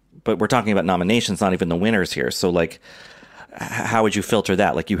 But we're talking about nominations, not even the winners here. So, how would you filter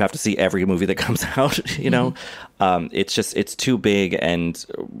that? Like, you have to see every movie that comes out, It's too big and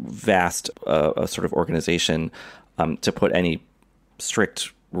vast a sort of organization to put any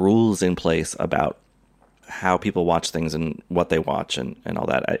strict rules in place about how people watch things and what they watch and all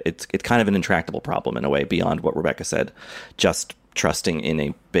that. It's kind of an intractable problem in a way, beyond what Rebecca said, just trusting in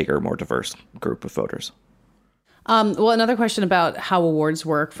a bigger, more diverse group of voters. Well, another question about how awards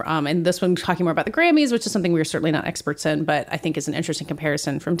work, and this one talking more about the Grammys, which is something we're certainly not experts in, but I think is an interesting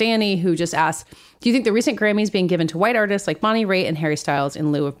comparison from Danny, who just asked, do you think the recent Grammys being given to white artists like Bonnie Raitt and Harry Styles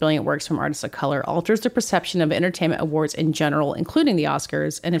in lieu of brilliant works from artists of color alters the perception of entertainment awards in general, including the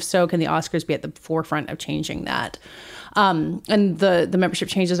Oscars? And if so, can the Oscars be at the forefront of changing that? And the membership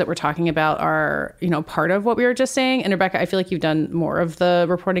changes that we're talking about are, part of what we were just saying. And Rebecca, I feel like you've done more of the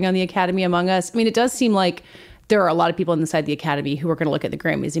reporting on the Academy among us. I mean, it does seem like there are a lot of people inside the Academy who are going to look at the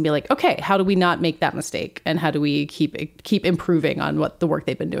Grammys and be like, okay, how do we not make that mistake? And how do we keep improving on what the work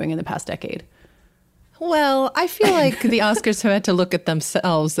they've been doing in the past decade? Well, I feel like the Oscars have had to look at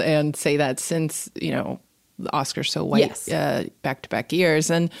themselves and say that since, the Oscars so white back-to-back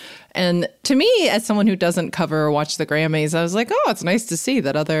years. And to me, as someone who doesn't cover or watch the Grammys, I was like, oh, it's nice to see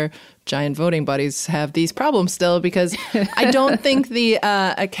that other giant voting bodies have these problems still, because I don't think the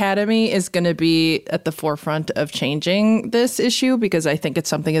Academy is going to be at the forefront of changing this issue, because I think it's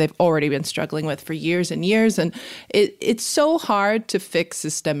something they've already been struggling with for years and years. And it's so hard to fix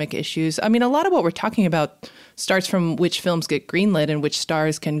systemic issues. I mean, a lot of what we're talking about starts from which films get greenlit and which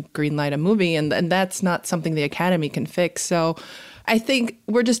stars can greenlight a movie. And that's not something the Academy can fix. So I think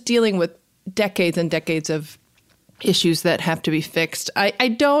we're just dealing with decades and decades of issues that have to be fixed. I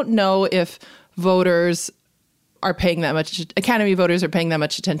don't know if voters are paying that much, Academy voters are paying that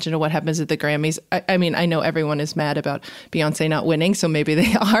much attention to what happens at the Grammys. I mean, I know everyone is mad about Beyonce not winning, so maybe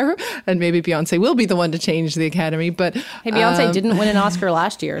they are, and maybe Beyonce will be the one to change the Academy. But hey, Beyonce didn't win an Oscar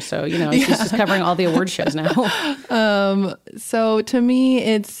last year, so she's just covering all the award shows now. So to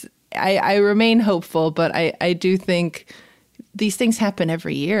me, I remain hopeful, but I do think these things happen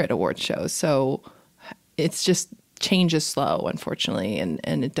every year at award shows, so it's just change is slow, unfortunately,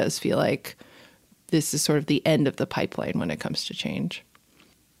 and it does feel like this is sort of the end of the pipeline when it comes to change.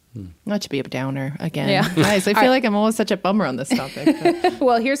 Not to be a downer again. Yeah. Guys, I feel like I'm always such a bummer on this topic.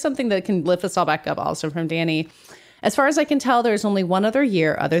 Well, here's something that can lift us all back up also from Danny. As far as I can tell, there's only one other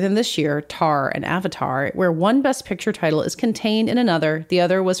year other than this year, Tar and Avatar, where one Best Picture title is contained in another. The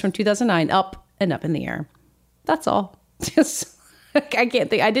other was from 2009, Up and Up in the Air. That's all. I can't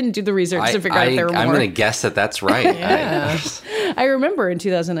think. I didn't do the research to figure out if there were more. I'm going to guess that that's right. Yeah. I remember in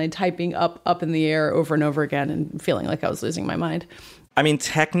 2009 typing up in the air over and over again and feeling like I was losing my mind. I mean,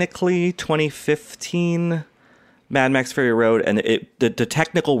 technically, 2015 Mad Max Fury Road, and the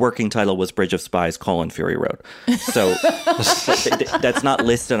technical working title was Bridge of Spies: Fury Road. So that's not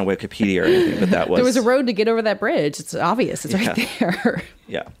listed on Wikipedia or anything, but that was... There was a road to get over that bridge. It's obvious. It's right there.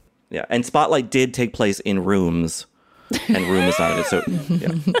 Yeah. Yeah. And Spotlight did take place in rooms, and Room is not in it. So,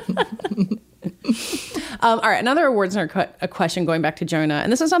 yeah. All right, another awards a question going back to Jonah,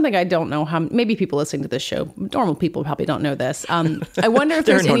 and this is something I don't know how maybe people listening to this show, normal people probably don't know this. I wonder if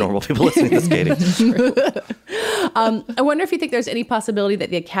there are no normal people listening to this, Katie. I wonder if you think there's any possibility that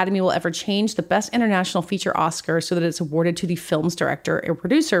the Academy will ever change the Best International Feature Oscar so that it's awarded to the film's director or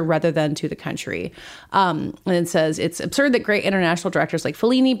producer rather than to the country. And it says it's absurd that great international directors like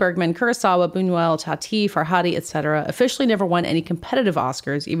Fellini, Bergman, Kurosawa, Buñuel, Tati, Farhadi, etc. officially never won any competitive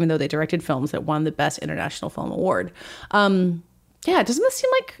Oscars, even though they directed films that won the Best International Film Award. Doesn't this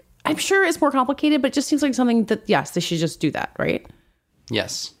seem like, I'm sure it's more complicated, but it just seems like something that, yes, they should just do that, right?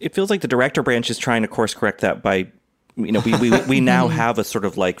 Yes. It feels like the director branch is trying to course correct that by, we now have a sort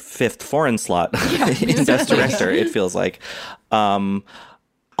of like fifth foreign slot in Best Director, it feels like.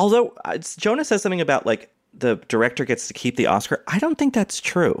 Although Jonah says something about like the director gets to keep the Oscar. I don't think that's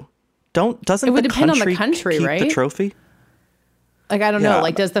true. Doesn't it would the depend country on the country, keep right? the trophy? Like, I don't know.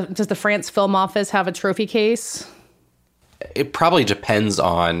 Like, does the France Film Office have a trophy case? It probably depends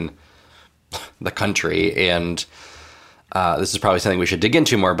on the country, and this is probably something we should dig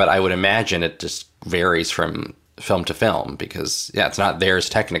into more, but I would imagine it just varies from film to film because, it's not theirs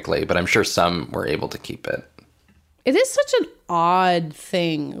technically, but I'm sure some were able to keep it. It is such an odd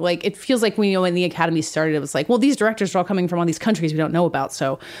thing. Like, it feels like when the Academy started, it was like, well, these directors are all coming from all these countries we don't know about,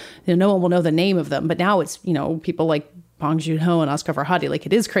 so no one will know the name of them. But now it's, people like Bong Joon-ho and Oscar Farhadi. Like,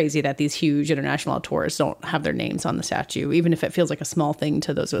 it is crazy that these huge international auteurs don't have their names on the statue, even if it feels like a small thing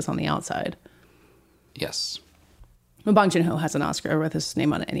to those of us on the outside. Yes. Well, Bong Joon-ho has an Oscar with his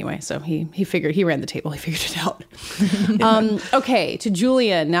name on it anyway, so he ran the table, he figured it out. Okay, to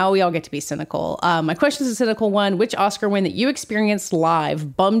Julian, now we all get to be cynical. My question is a cynical one. Which Oscar win that you experienced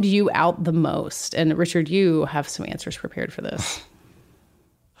live bummed you out the most? And Richard, you have some answers prepared for this.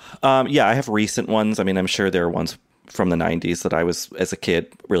 I have recent ones. I mean, I'm sure there are ones from the 90s that I was, as a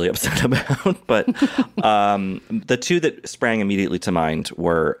kid, really upset about. But the two that sprang immediately to mind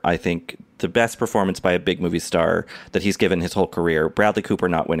were, I think, the best performance by a big movie star that he's given his whole career. Bradley Cooper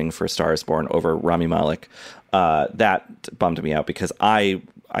not winning for Star is Born over Rami Malek. That bummed me out because I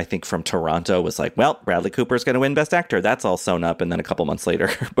think from Toronto was like, well, Bradley Cooper's going to win Best Actor. That's all sewn up. And then a couple months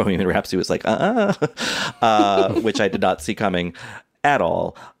later, Bohemian Rhapsody was like, which I did not see coming at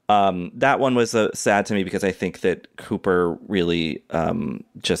all. That one was sad to me because I think that Cooper really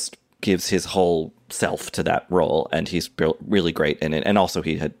just gives his whole self to that role, and he's really great in it. And also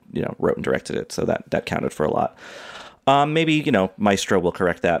he had, wrote and directed it, so that counted for a lot. Maybe, Maestro will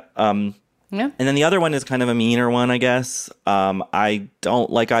correct that. Yeah. And then the other one is kind of a meaner one, I guess. I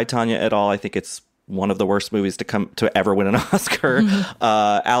don't like I, Tonya at all. I think it's one of the worst movies to ever win an Oscar.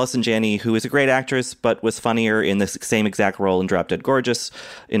 Allison Janney, who is a great actress, but was funnier in the same exact role in Drop Dead Gorgeous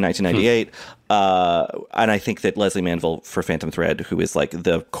in 1998. And I think that Leslie Manville for Phantom Thread, who is like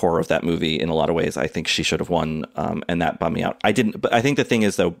the core of that movie in a lot of ways, I think she should have won. And that bummed me out. I didn't, but I think the thing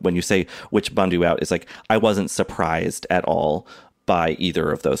is, though, when you say which bummed you out, is like, I wasn't surprised at all by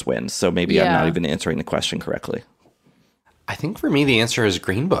either of those wins. So maybe I'm not even answering the question correctly. I think for me, the answer is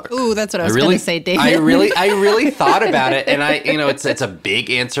Green Book. Ooh, that's what I was going to say, David. I really thought about it, and it's a big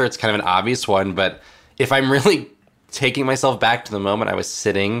answer. It's kind of an obvious one, but if I'm really taking myself back to the moment I was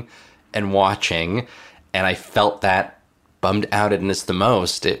sitting and watching, and I felt that bummed outedness the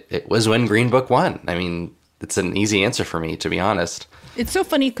most, it was when Green Book won. I mean, it's an easy answer for me, to be honest. It's so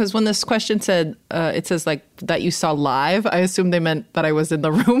funny because when this question said, it says like that you saw live, I assumed they meant that I was in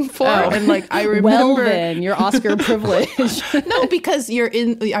the room for. And like, I remember. Well, then, your Oscar privilege. No, because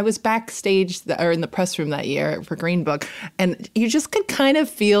I was backstage or in the press room that year for Green Book, and you just could kind of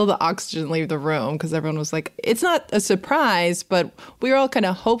feel the oxygen leave the room because everyone was like, it's not a surprise, but we were all kind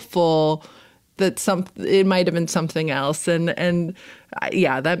of hopeful that it might have been something else. And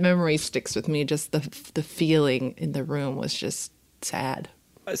that memory sticks with me. Just the feeling in the room was just sad.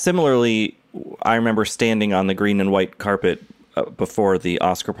 Similarly, I remember standing on the green and white carpet before the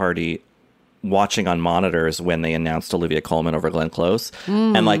Oscar party, watching on monitors when they announced Olivia Colman over Glenn Close.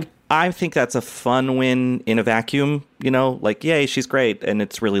 And like, I think that's a fun win in a vacuum, like, yay, she's great. And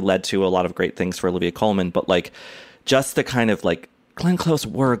it's really led to a lot of great things for Olivia Colman. But like, just the kind of like Glenn Close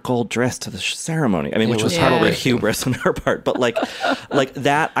wore a gold dress to the ceremony. I mean, which was Yeah. probably hubris on her part, but like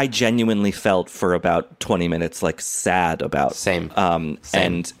that, I genuinely felt for about 20 minutes, like sad about. Same.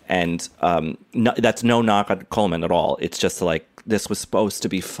 And that's no knock on Coleman at all. It's just like, this was supposed to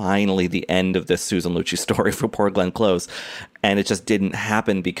be finally the end of this Susan Lucci story for poor Glenn Close, and it just didn't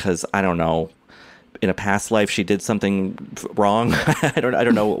happen because, I don't know, in a past life she did something wrong. I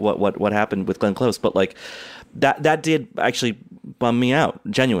don't know what happened with Glenn Close, but like that did actually bum me out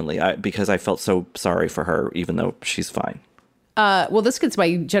genuinely, because I felt so sorry for her, even though she's fine. Well, this gets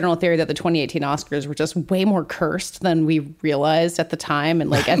my general theory that the 2018 Oscars were just way more cursed than we realized at the time.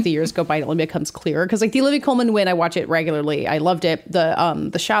 And like as the years go by, it only becomes clearer. Because like the Olivia Colman win, I watch it regularly. I loved it.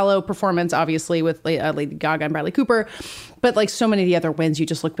 The Shallow performance, obviously, with Lady Gaga and Bradley Cooper. But like so many of the other wins, you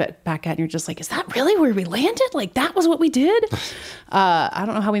just look back at and you're just like, is that really where we landed? Like that was what we did? I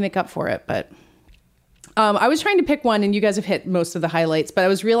don't know how we make up for it, but... I was trying to pick one, and you guys have hit most of the highlights, but I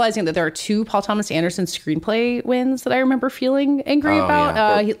was realizing that there are 2 Paul Thomas Anderson screenplay wins that I remember feeling angry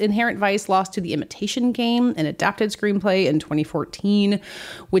about. Yeah. Inherent Vice lost to The Imitation Game, an adapted screenplay in 2014,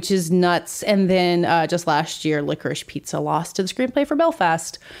 which is nuts. And then just last year, Licorice Pizza lost to the screenplay for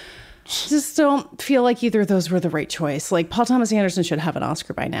Belfast. Just don't feel like either of those were the right choice. Like Paul Thomas Anderson should have an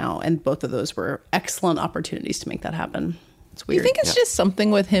Oscar by now, and both of those were excellent opportunities to make that happen. It's weird. You think it's just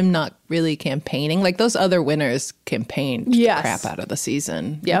something with him not really campaigning? Like those other winners campaigned the crap out of the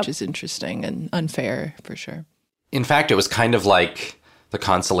season, which is interesting and unfair for sure. In fact, it was kind of like the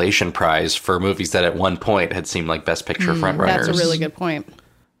consolation prize for movies that at one point had seemed like Best Picture frontrunners. That's a really good point.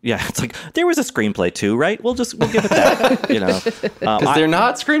 Yeah, it's like, there was a screenplay too, right? We'll give it that, you know. Because they're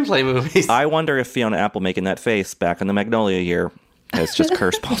not screenplay movies. I wonder if Fiona Apple making that face back in the Magnolia year has just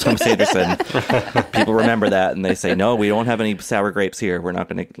cursed Paul Thomas Anderson. People remember that, and they say, no, we don't have any sour grapes here. We're not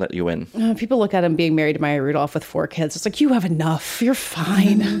going to let you in. People look at him being married to Maya Rudolph with 4 kids. It's like, you have enough. You're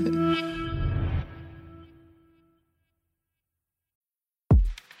fine.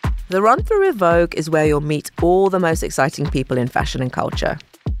 The Run Through with Vogue is where you'll meet all the most exciting people in fashion and culture.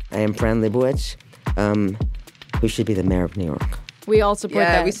 I am Fran Lebowitz, who should be the mayor of New York. We all support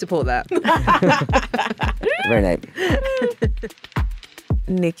that. We support that. Very nice.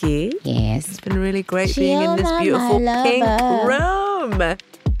 Nikki. Yes. It's been really great being in this beautiful pink room. All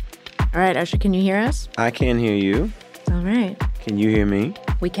right, Usher, can you hear us? I can hear you. All right. Can you hear me?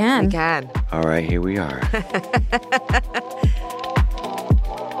 We can. We can. All right, here we are.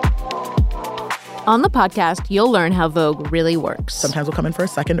 On the podcast, you'll learn how Vogue really works. Sometimes we'll come in for a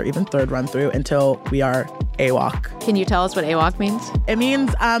second or even third run through until we are AWOC. Can you tell us what AWOC means? It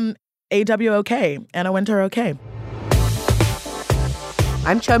means A-W-O-K, Anna Wintour okay.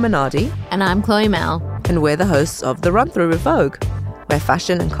 I'm Choma Nadi. And I'm Chloe Mel. And we're the hosts of The Run Through with Vogue, where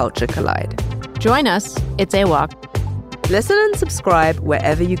fashion and culture collide. Join us. It's AWOC. Listen and subscribe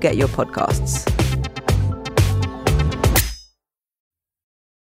wherever you get your podcasts.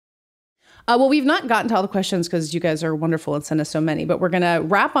 Well, we've not gotten to all the questions because you guys are wonderful and send us so many, but we're going to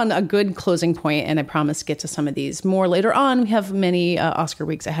wrap on a good closing point, and I promise get to some of these more later on. We have many Oscar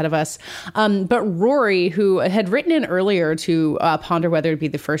weeks ahead of us. But Rory, who had written in earlier to ponder whether it'd be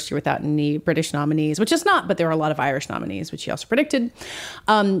the first year without any British nominees, which is not, but there are a lot of Irish nominees, which he also predicted,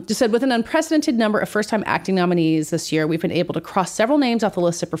 just said, with an unprecedented number of first-time acting nominees this year, we've been able to cross several names off the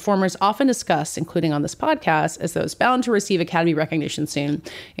list of performers often discussed, including on this podcast, as those bound to receive Academy recognition soon.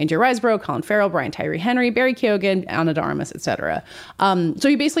 Andrew Riseborough, Colin Farrell, Brian Tyree Henry, Barry Keoghan, Ana de Armas, etc. So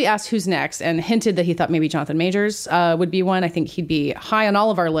he basically asked who's next and hinted that he thought maybe Jonathan Majors would be one. I think he'd be high on all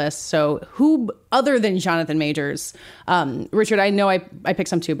of our lists. So who other than Jonathan Majors? Richard, I know I picked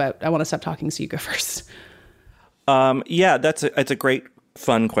some too, but I want to stop talking, so you go first. Yeah, it's a great,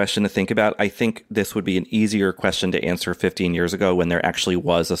 fun question to think about. I think this would be an easier question to answer 15 years ago when there actually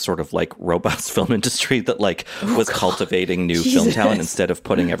was a sort of like robust film industry that like was cultivating new film talent instead of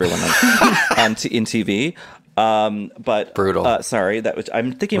putting everyone in TV. But brutal. Sorry,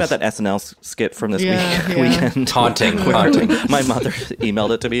 I'm thinking about that SNL skit from this weekend. Haunting. My mother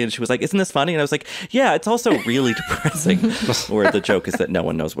emailed it to me and she was like, "Isn't this funny?" And I was like, "Yeah, it's also really depressing." Where the joke is that no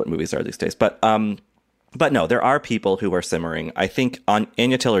one knows what movies are these days. But no, there are people who are simmering. I think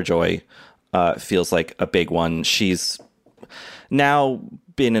Anya Taylor-Joy feels like a big one. She's now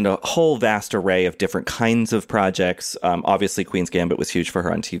been in a whole vast array of different kinds of projects. Obviously, Queen's Gambit was huge for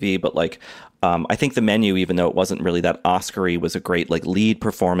her on TV, but like I think The Menu, even though it wasn't really that Oscar-y, was a great like lead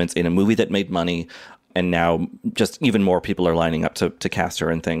performance in a movie that made money. And now just even more people are lining up to cast her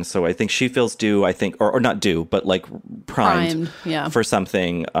and things. So I think she feels due, I think, or not due, but like primed for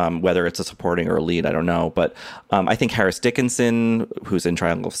something, whether it's a supporting or a lead, I don't know. But I think Harris Dickinson, who's in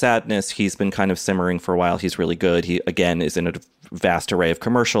Triangle of Sadness, he's been kind of simmering for a while. He's really good. He, again, is in a vast array of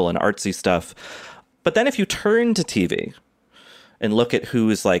commercial and artsy stuff. But then if you turn to TV and look at who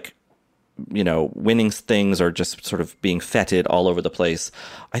is like, you know, winning things or just sort of being feted all over the place,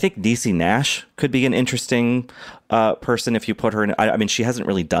 I think Niecy Nash could be an interesting person if you put her in. I mean, she hasn't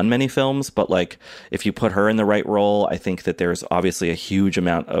really done many films, but like if you put her in the right role, I think that there's obviously a huge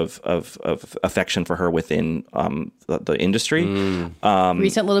amount of affection for her within the industry.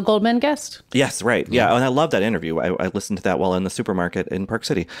 Recent Little Goldman guest. Yes, right. Yeah, and I love that interview. I listened to that while in the supermarket in Park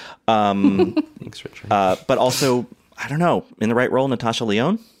City. Thanks, Richard. But also, I don't know, in the right role, Natasha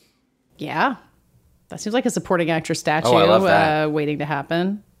Lyonne. Yeah. That seems like a supporting actress statue I love that. waiting to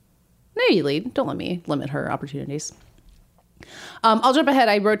happen. No, you lead. Don't let me limit her opportunities. I'll jump ahead.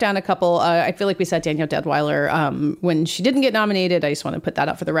 I wrote down a couple. I feel like we said Danielle Deadwyler when she didn't get nominated. I just want to put that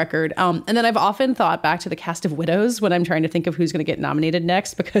up for the record. And then I've often thought back to the cast of Widows when I'm trying to think of who's going to get nominated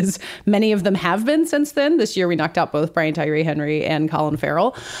next, because many of them have been since then. This year we knocked out both Brian Tyree Henry and Colin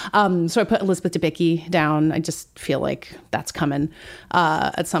Farrell. So I put Elizabeth Debicki down. I just feel like that's coming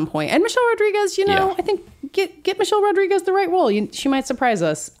at some point. And Michelle Rodriguez, I think get Michelle Rodriguez the right role. She might surprise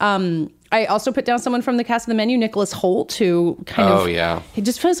us. I also put down someone from the cast of The Menu, Nicholas Hoult, who he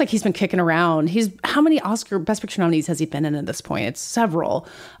just feels like he's been kicking around. How many Oscar Best Picture nominees has he been in at this point? It's several.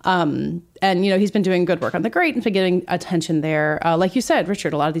 And, he's been doing good work on The Great and been getting attention there. Like you said,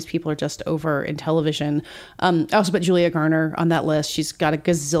 Richard, a lot of these people are just over in television. I also put Julia Garner on that list. She's got a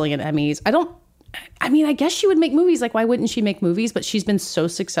gazillion Emmys. I guess she would make movies. Like, why wouldn't she make movies? But she's been so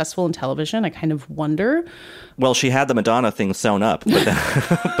successful in television. I kind of wonder. Well, she had the Madonna thing sewn up, but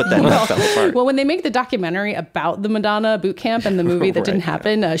then it fell apart. Well, when they make the documentary about the Madonna boot camp and the movie that didn't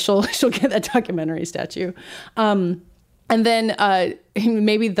happen, she'll get that documentary statue. And then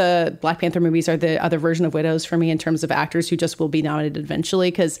maybe the Black Panther movies are the other version of Widows for me in terms of actors who just will be nominated eventually.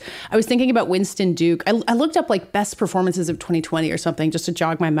 Because I was thinking about Winston Duke. I looked up like best performances of 2020 or something just to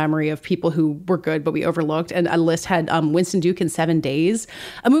jog my memory of people who were good but we overlooked. And a list had Winston Duke in 7 Days,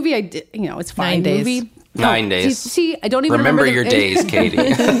 a movie I did. It's fine. 9 days. Movie. 9 days. See, I don't even remember your days, Katie.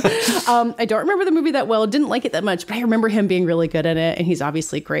 I don't remember the movie that well. Didn't like it that much, but I remember him being really good in it, and he's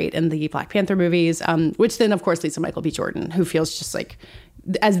obviously great in the Black Panther movies. Which then, of course, leads to Michael B. Jordan, who feels just like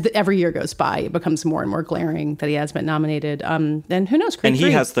as every year goes by, it becomes more and more glaring that he has been nominated. Then who knows? Creed and he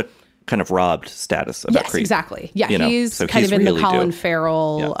 3. has the kind of robbed status about Creed. Yes, exactly. Yeah, he's so kind of in the Colin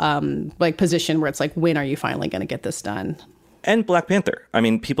Farrell position where it's like, when are you finally going to get this done? And Black Panther. I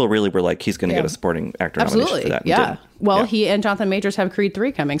mean, people really were like, he's going to get a supporting actor nomination for that. Yeah. Well, he and Jonathan Majors have Creed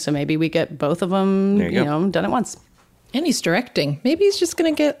 3 coming, so maybe we get both of them, done at once. And he's directing. Maybe he's just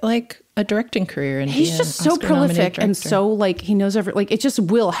going to get like a directing career. And he's just so prolific and so like he knows it just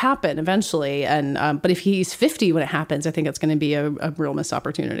will happen eventually. And but if he's 50 when it happens, I think it's going to be a real missed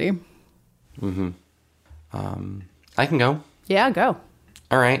opportunity. Mm-hmm. I can go. Yeah, go.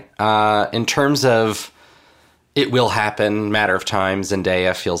 All right. In terms of it will happen, matter of time,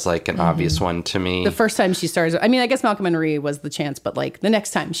 Zendaya feels like an obvious one to me. The first time she stars, I mean, I guess Malcolm and Marie was the chance, but like the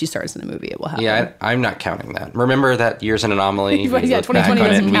next time she stars in a movie, it will happen. Yeah, I'm not counting that. Remember that Year's an Anomaly? Yeah, 2020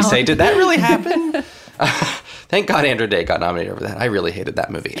 doesn't count. We say, did that really happen? Thank God Andrew Day got nominated over that. I really hated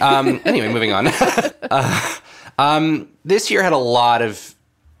that movie. Anyway, moving on. This year had a lot of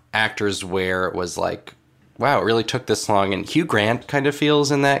actors where it was like, wow, it really took this long. And Hugh Grant kind of feels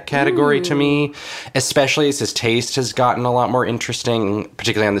in that category to me, especially as his taste has gotten a lot more interesting,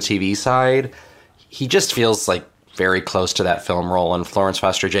 particularly on the TV side. He just feels like very close to that film role. And Florence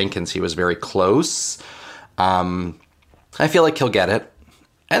Foster Jenkins, he was very close. I feel like he'll get it.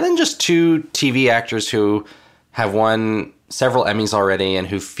 And then just 2 TV actors who have won several Emmys already and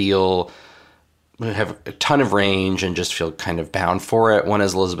who have a ton of range and just feel kind of bound for it. One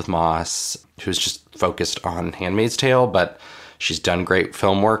is Elizabeth Moss, who's just focused on Handmaid's Tale, but she's done great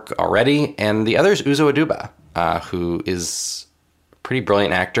film work already. And the other is Uzo Aduba, who is a pretty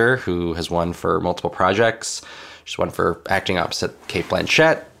brilliant actor who has won for multiple projects. She's won for acting opposite Cate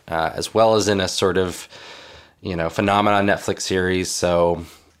Blanchett, as well as in a sort of, phenomenon Netflix series. So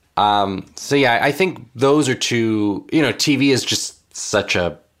yeah, I think those are 2, TV is just such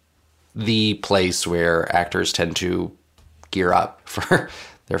the place where actors tend to gear up for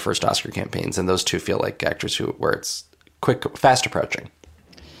their first Oscar campaigns. And those 2 feel like actors where it's quick, fast approaching.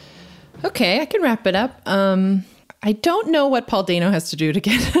 Okay, I can wrap it up. I don't know what Paul Dano has to do to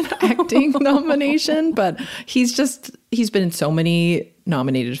get an acting nomination, but he's been in so many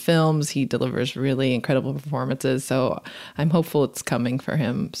nominated films. He delivers really incredible performances. So I'm hopeful it's coming for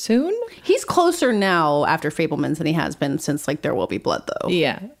him soon. He's closer now after Fabelmans than he has been since like There Will Be Blood, though.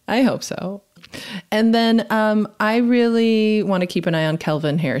 Yeah, I hope so. And then I really want to keep an eye on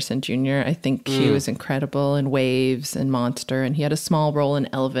Kelvin Harrison Jr. I think he was incredible in Waves and Monster, and he had a small role in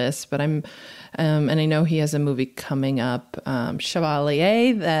Elvis. But and I know he has a movie coming up,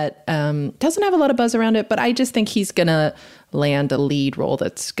 Chevalier, that doesn't have a lot of buzz around it, but I just think he's going to land a lead role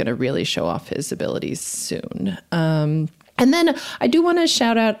that's going to really show off his abilities soon. And then I do want to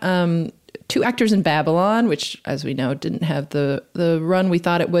shout out 2 actors in Babylon, which, as we know, didn't have the run we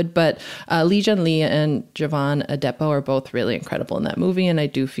thought it would. But Lee Jun Lee and Jovan Adepo are both really incredible in that movie, and I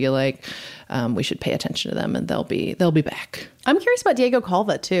do feel like we should pay attention to them, and they'll be back. I'm curious about Diego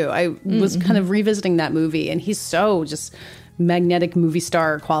Calva too. I was kind of revisiting that movie, and he's so just magnetic movie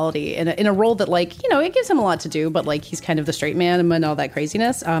star quality in a role that, like, you know, it gives him a lot to do, but like he's kind of the straight man and all that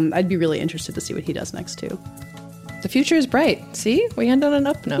craziness. I'd be really interested to see what he does next too. The future is bright. See? We end on an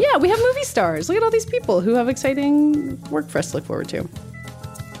up note. Yeah, we have movie stars. Look at all these people who have exciting work for us to look forward to.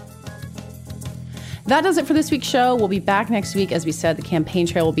 That does it for this week's show. We'll be back next week. As we said, the campaign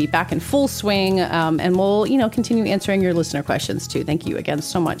trail will be back in full swing, and we'll, continue answering your listener questions too. Thank you again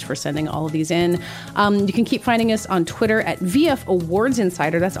so much for sending all of these in. You can keep finding us on Twitter at VF Awards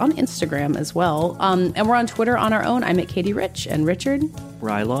Insider. That's on Instagram as well. And we're on Twitter on our own. I'm at Katie Rich, and Richard,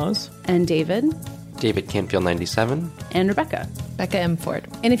 Rylaws, and David Canfield 97, and Rebecca M. Ford.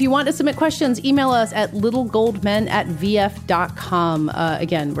 And if you want to submit questions, email us at littlegoldmen@vf.com.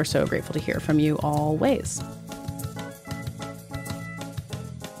 Again, we're so grateful to hear from you always.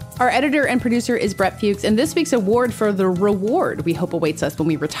 Our editor and producer is Brett Fuchs, and this week's award for the reward we hope awaits us when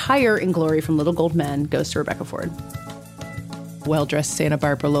we retire in glory from Little Gold Men goes to Rebecca Ford. Well-dressed Santa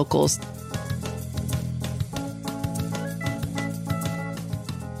Barbara locals.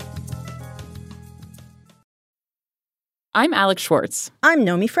 I'm Alex Schwartz. I'm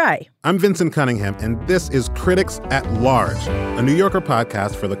Nomi Fry. I'm Vincent Cunningham, and this is Critics at Large, a New Yorker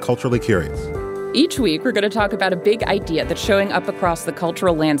podcast for the culturally curious. Each week, we're going to talk about a big idea that's showing up across the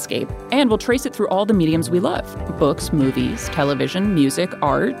cultural landscape, and we'll trace it through all the mediums we love: books, movies, television, music,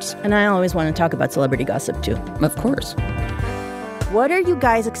 art. And I always want to talk about celebrity gossip, too. Of course. What are you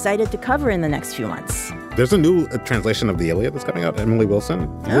guys excited to cover in the next few months? There's a new translation of the Iliad that's coming out, Emily Wilson.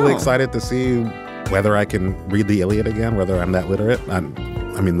 Really excited to see whether I can read the Iliad again, whether I'm that literate. I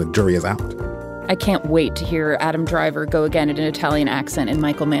mean, the jury is out. I can't wait to hear Adam Driver go again in an Italian accent in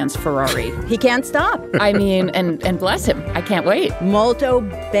Michael Mann's Ferrari. He can't stop. I mean, and bless him. I can't wait. Molto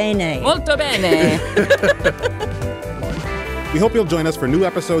bene. Molto bene. We hope you'll join us for new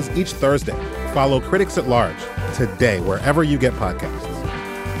episodes each Thursday. Follow Critics at Large today, wherever you get podcasts.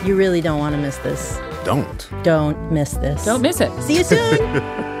 You really don't want to miss this. Don't miss this. Don't miss it. See you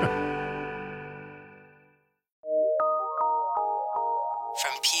soon.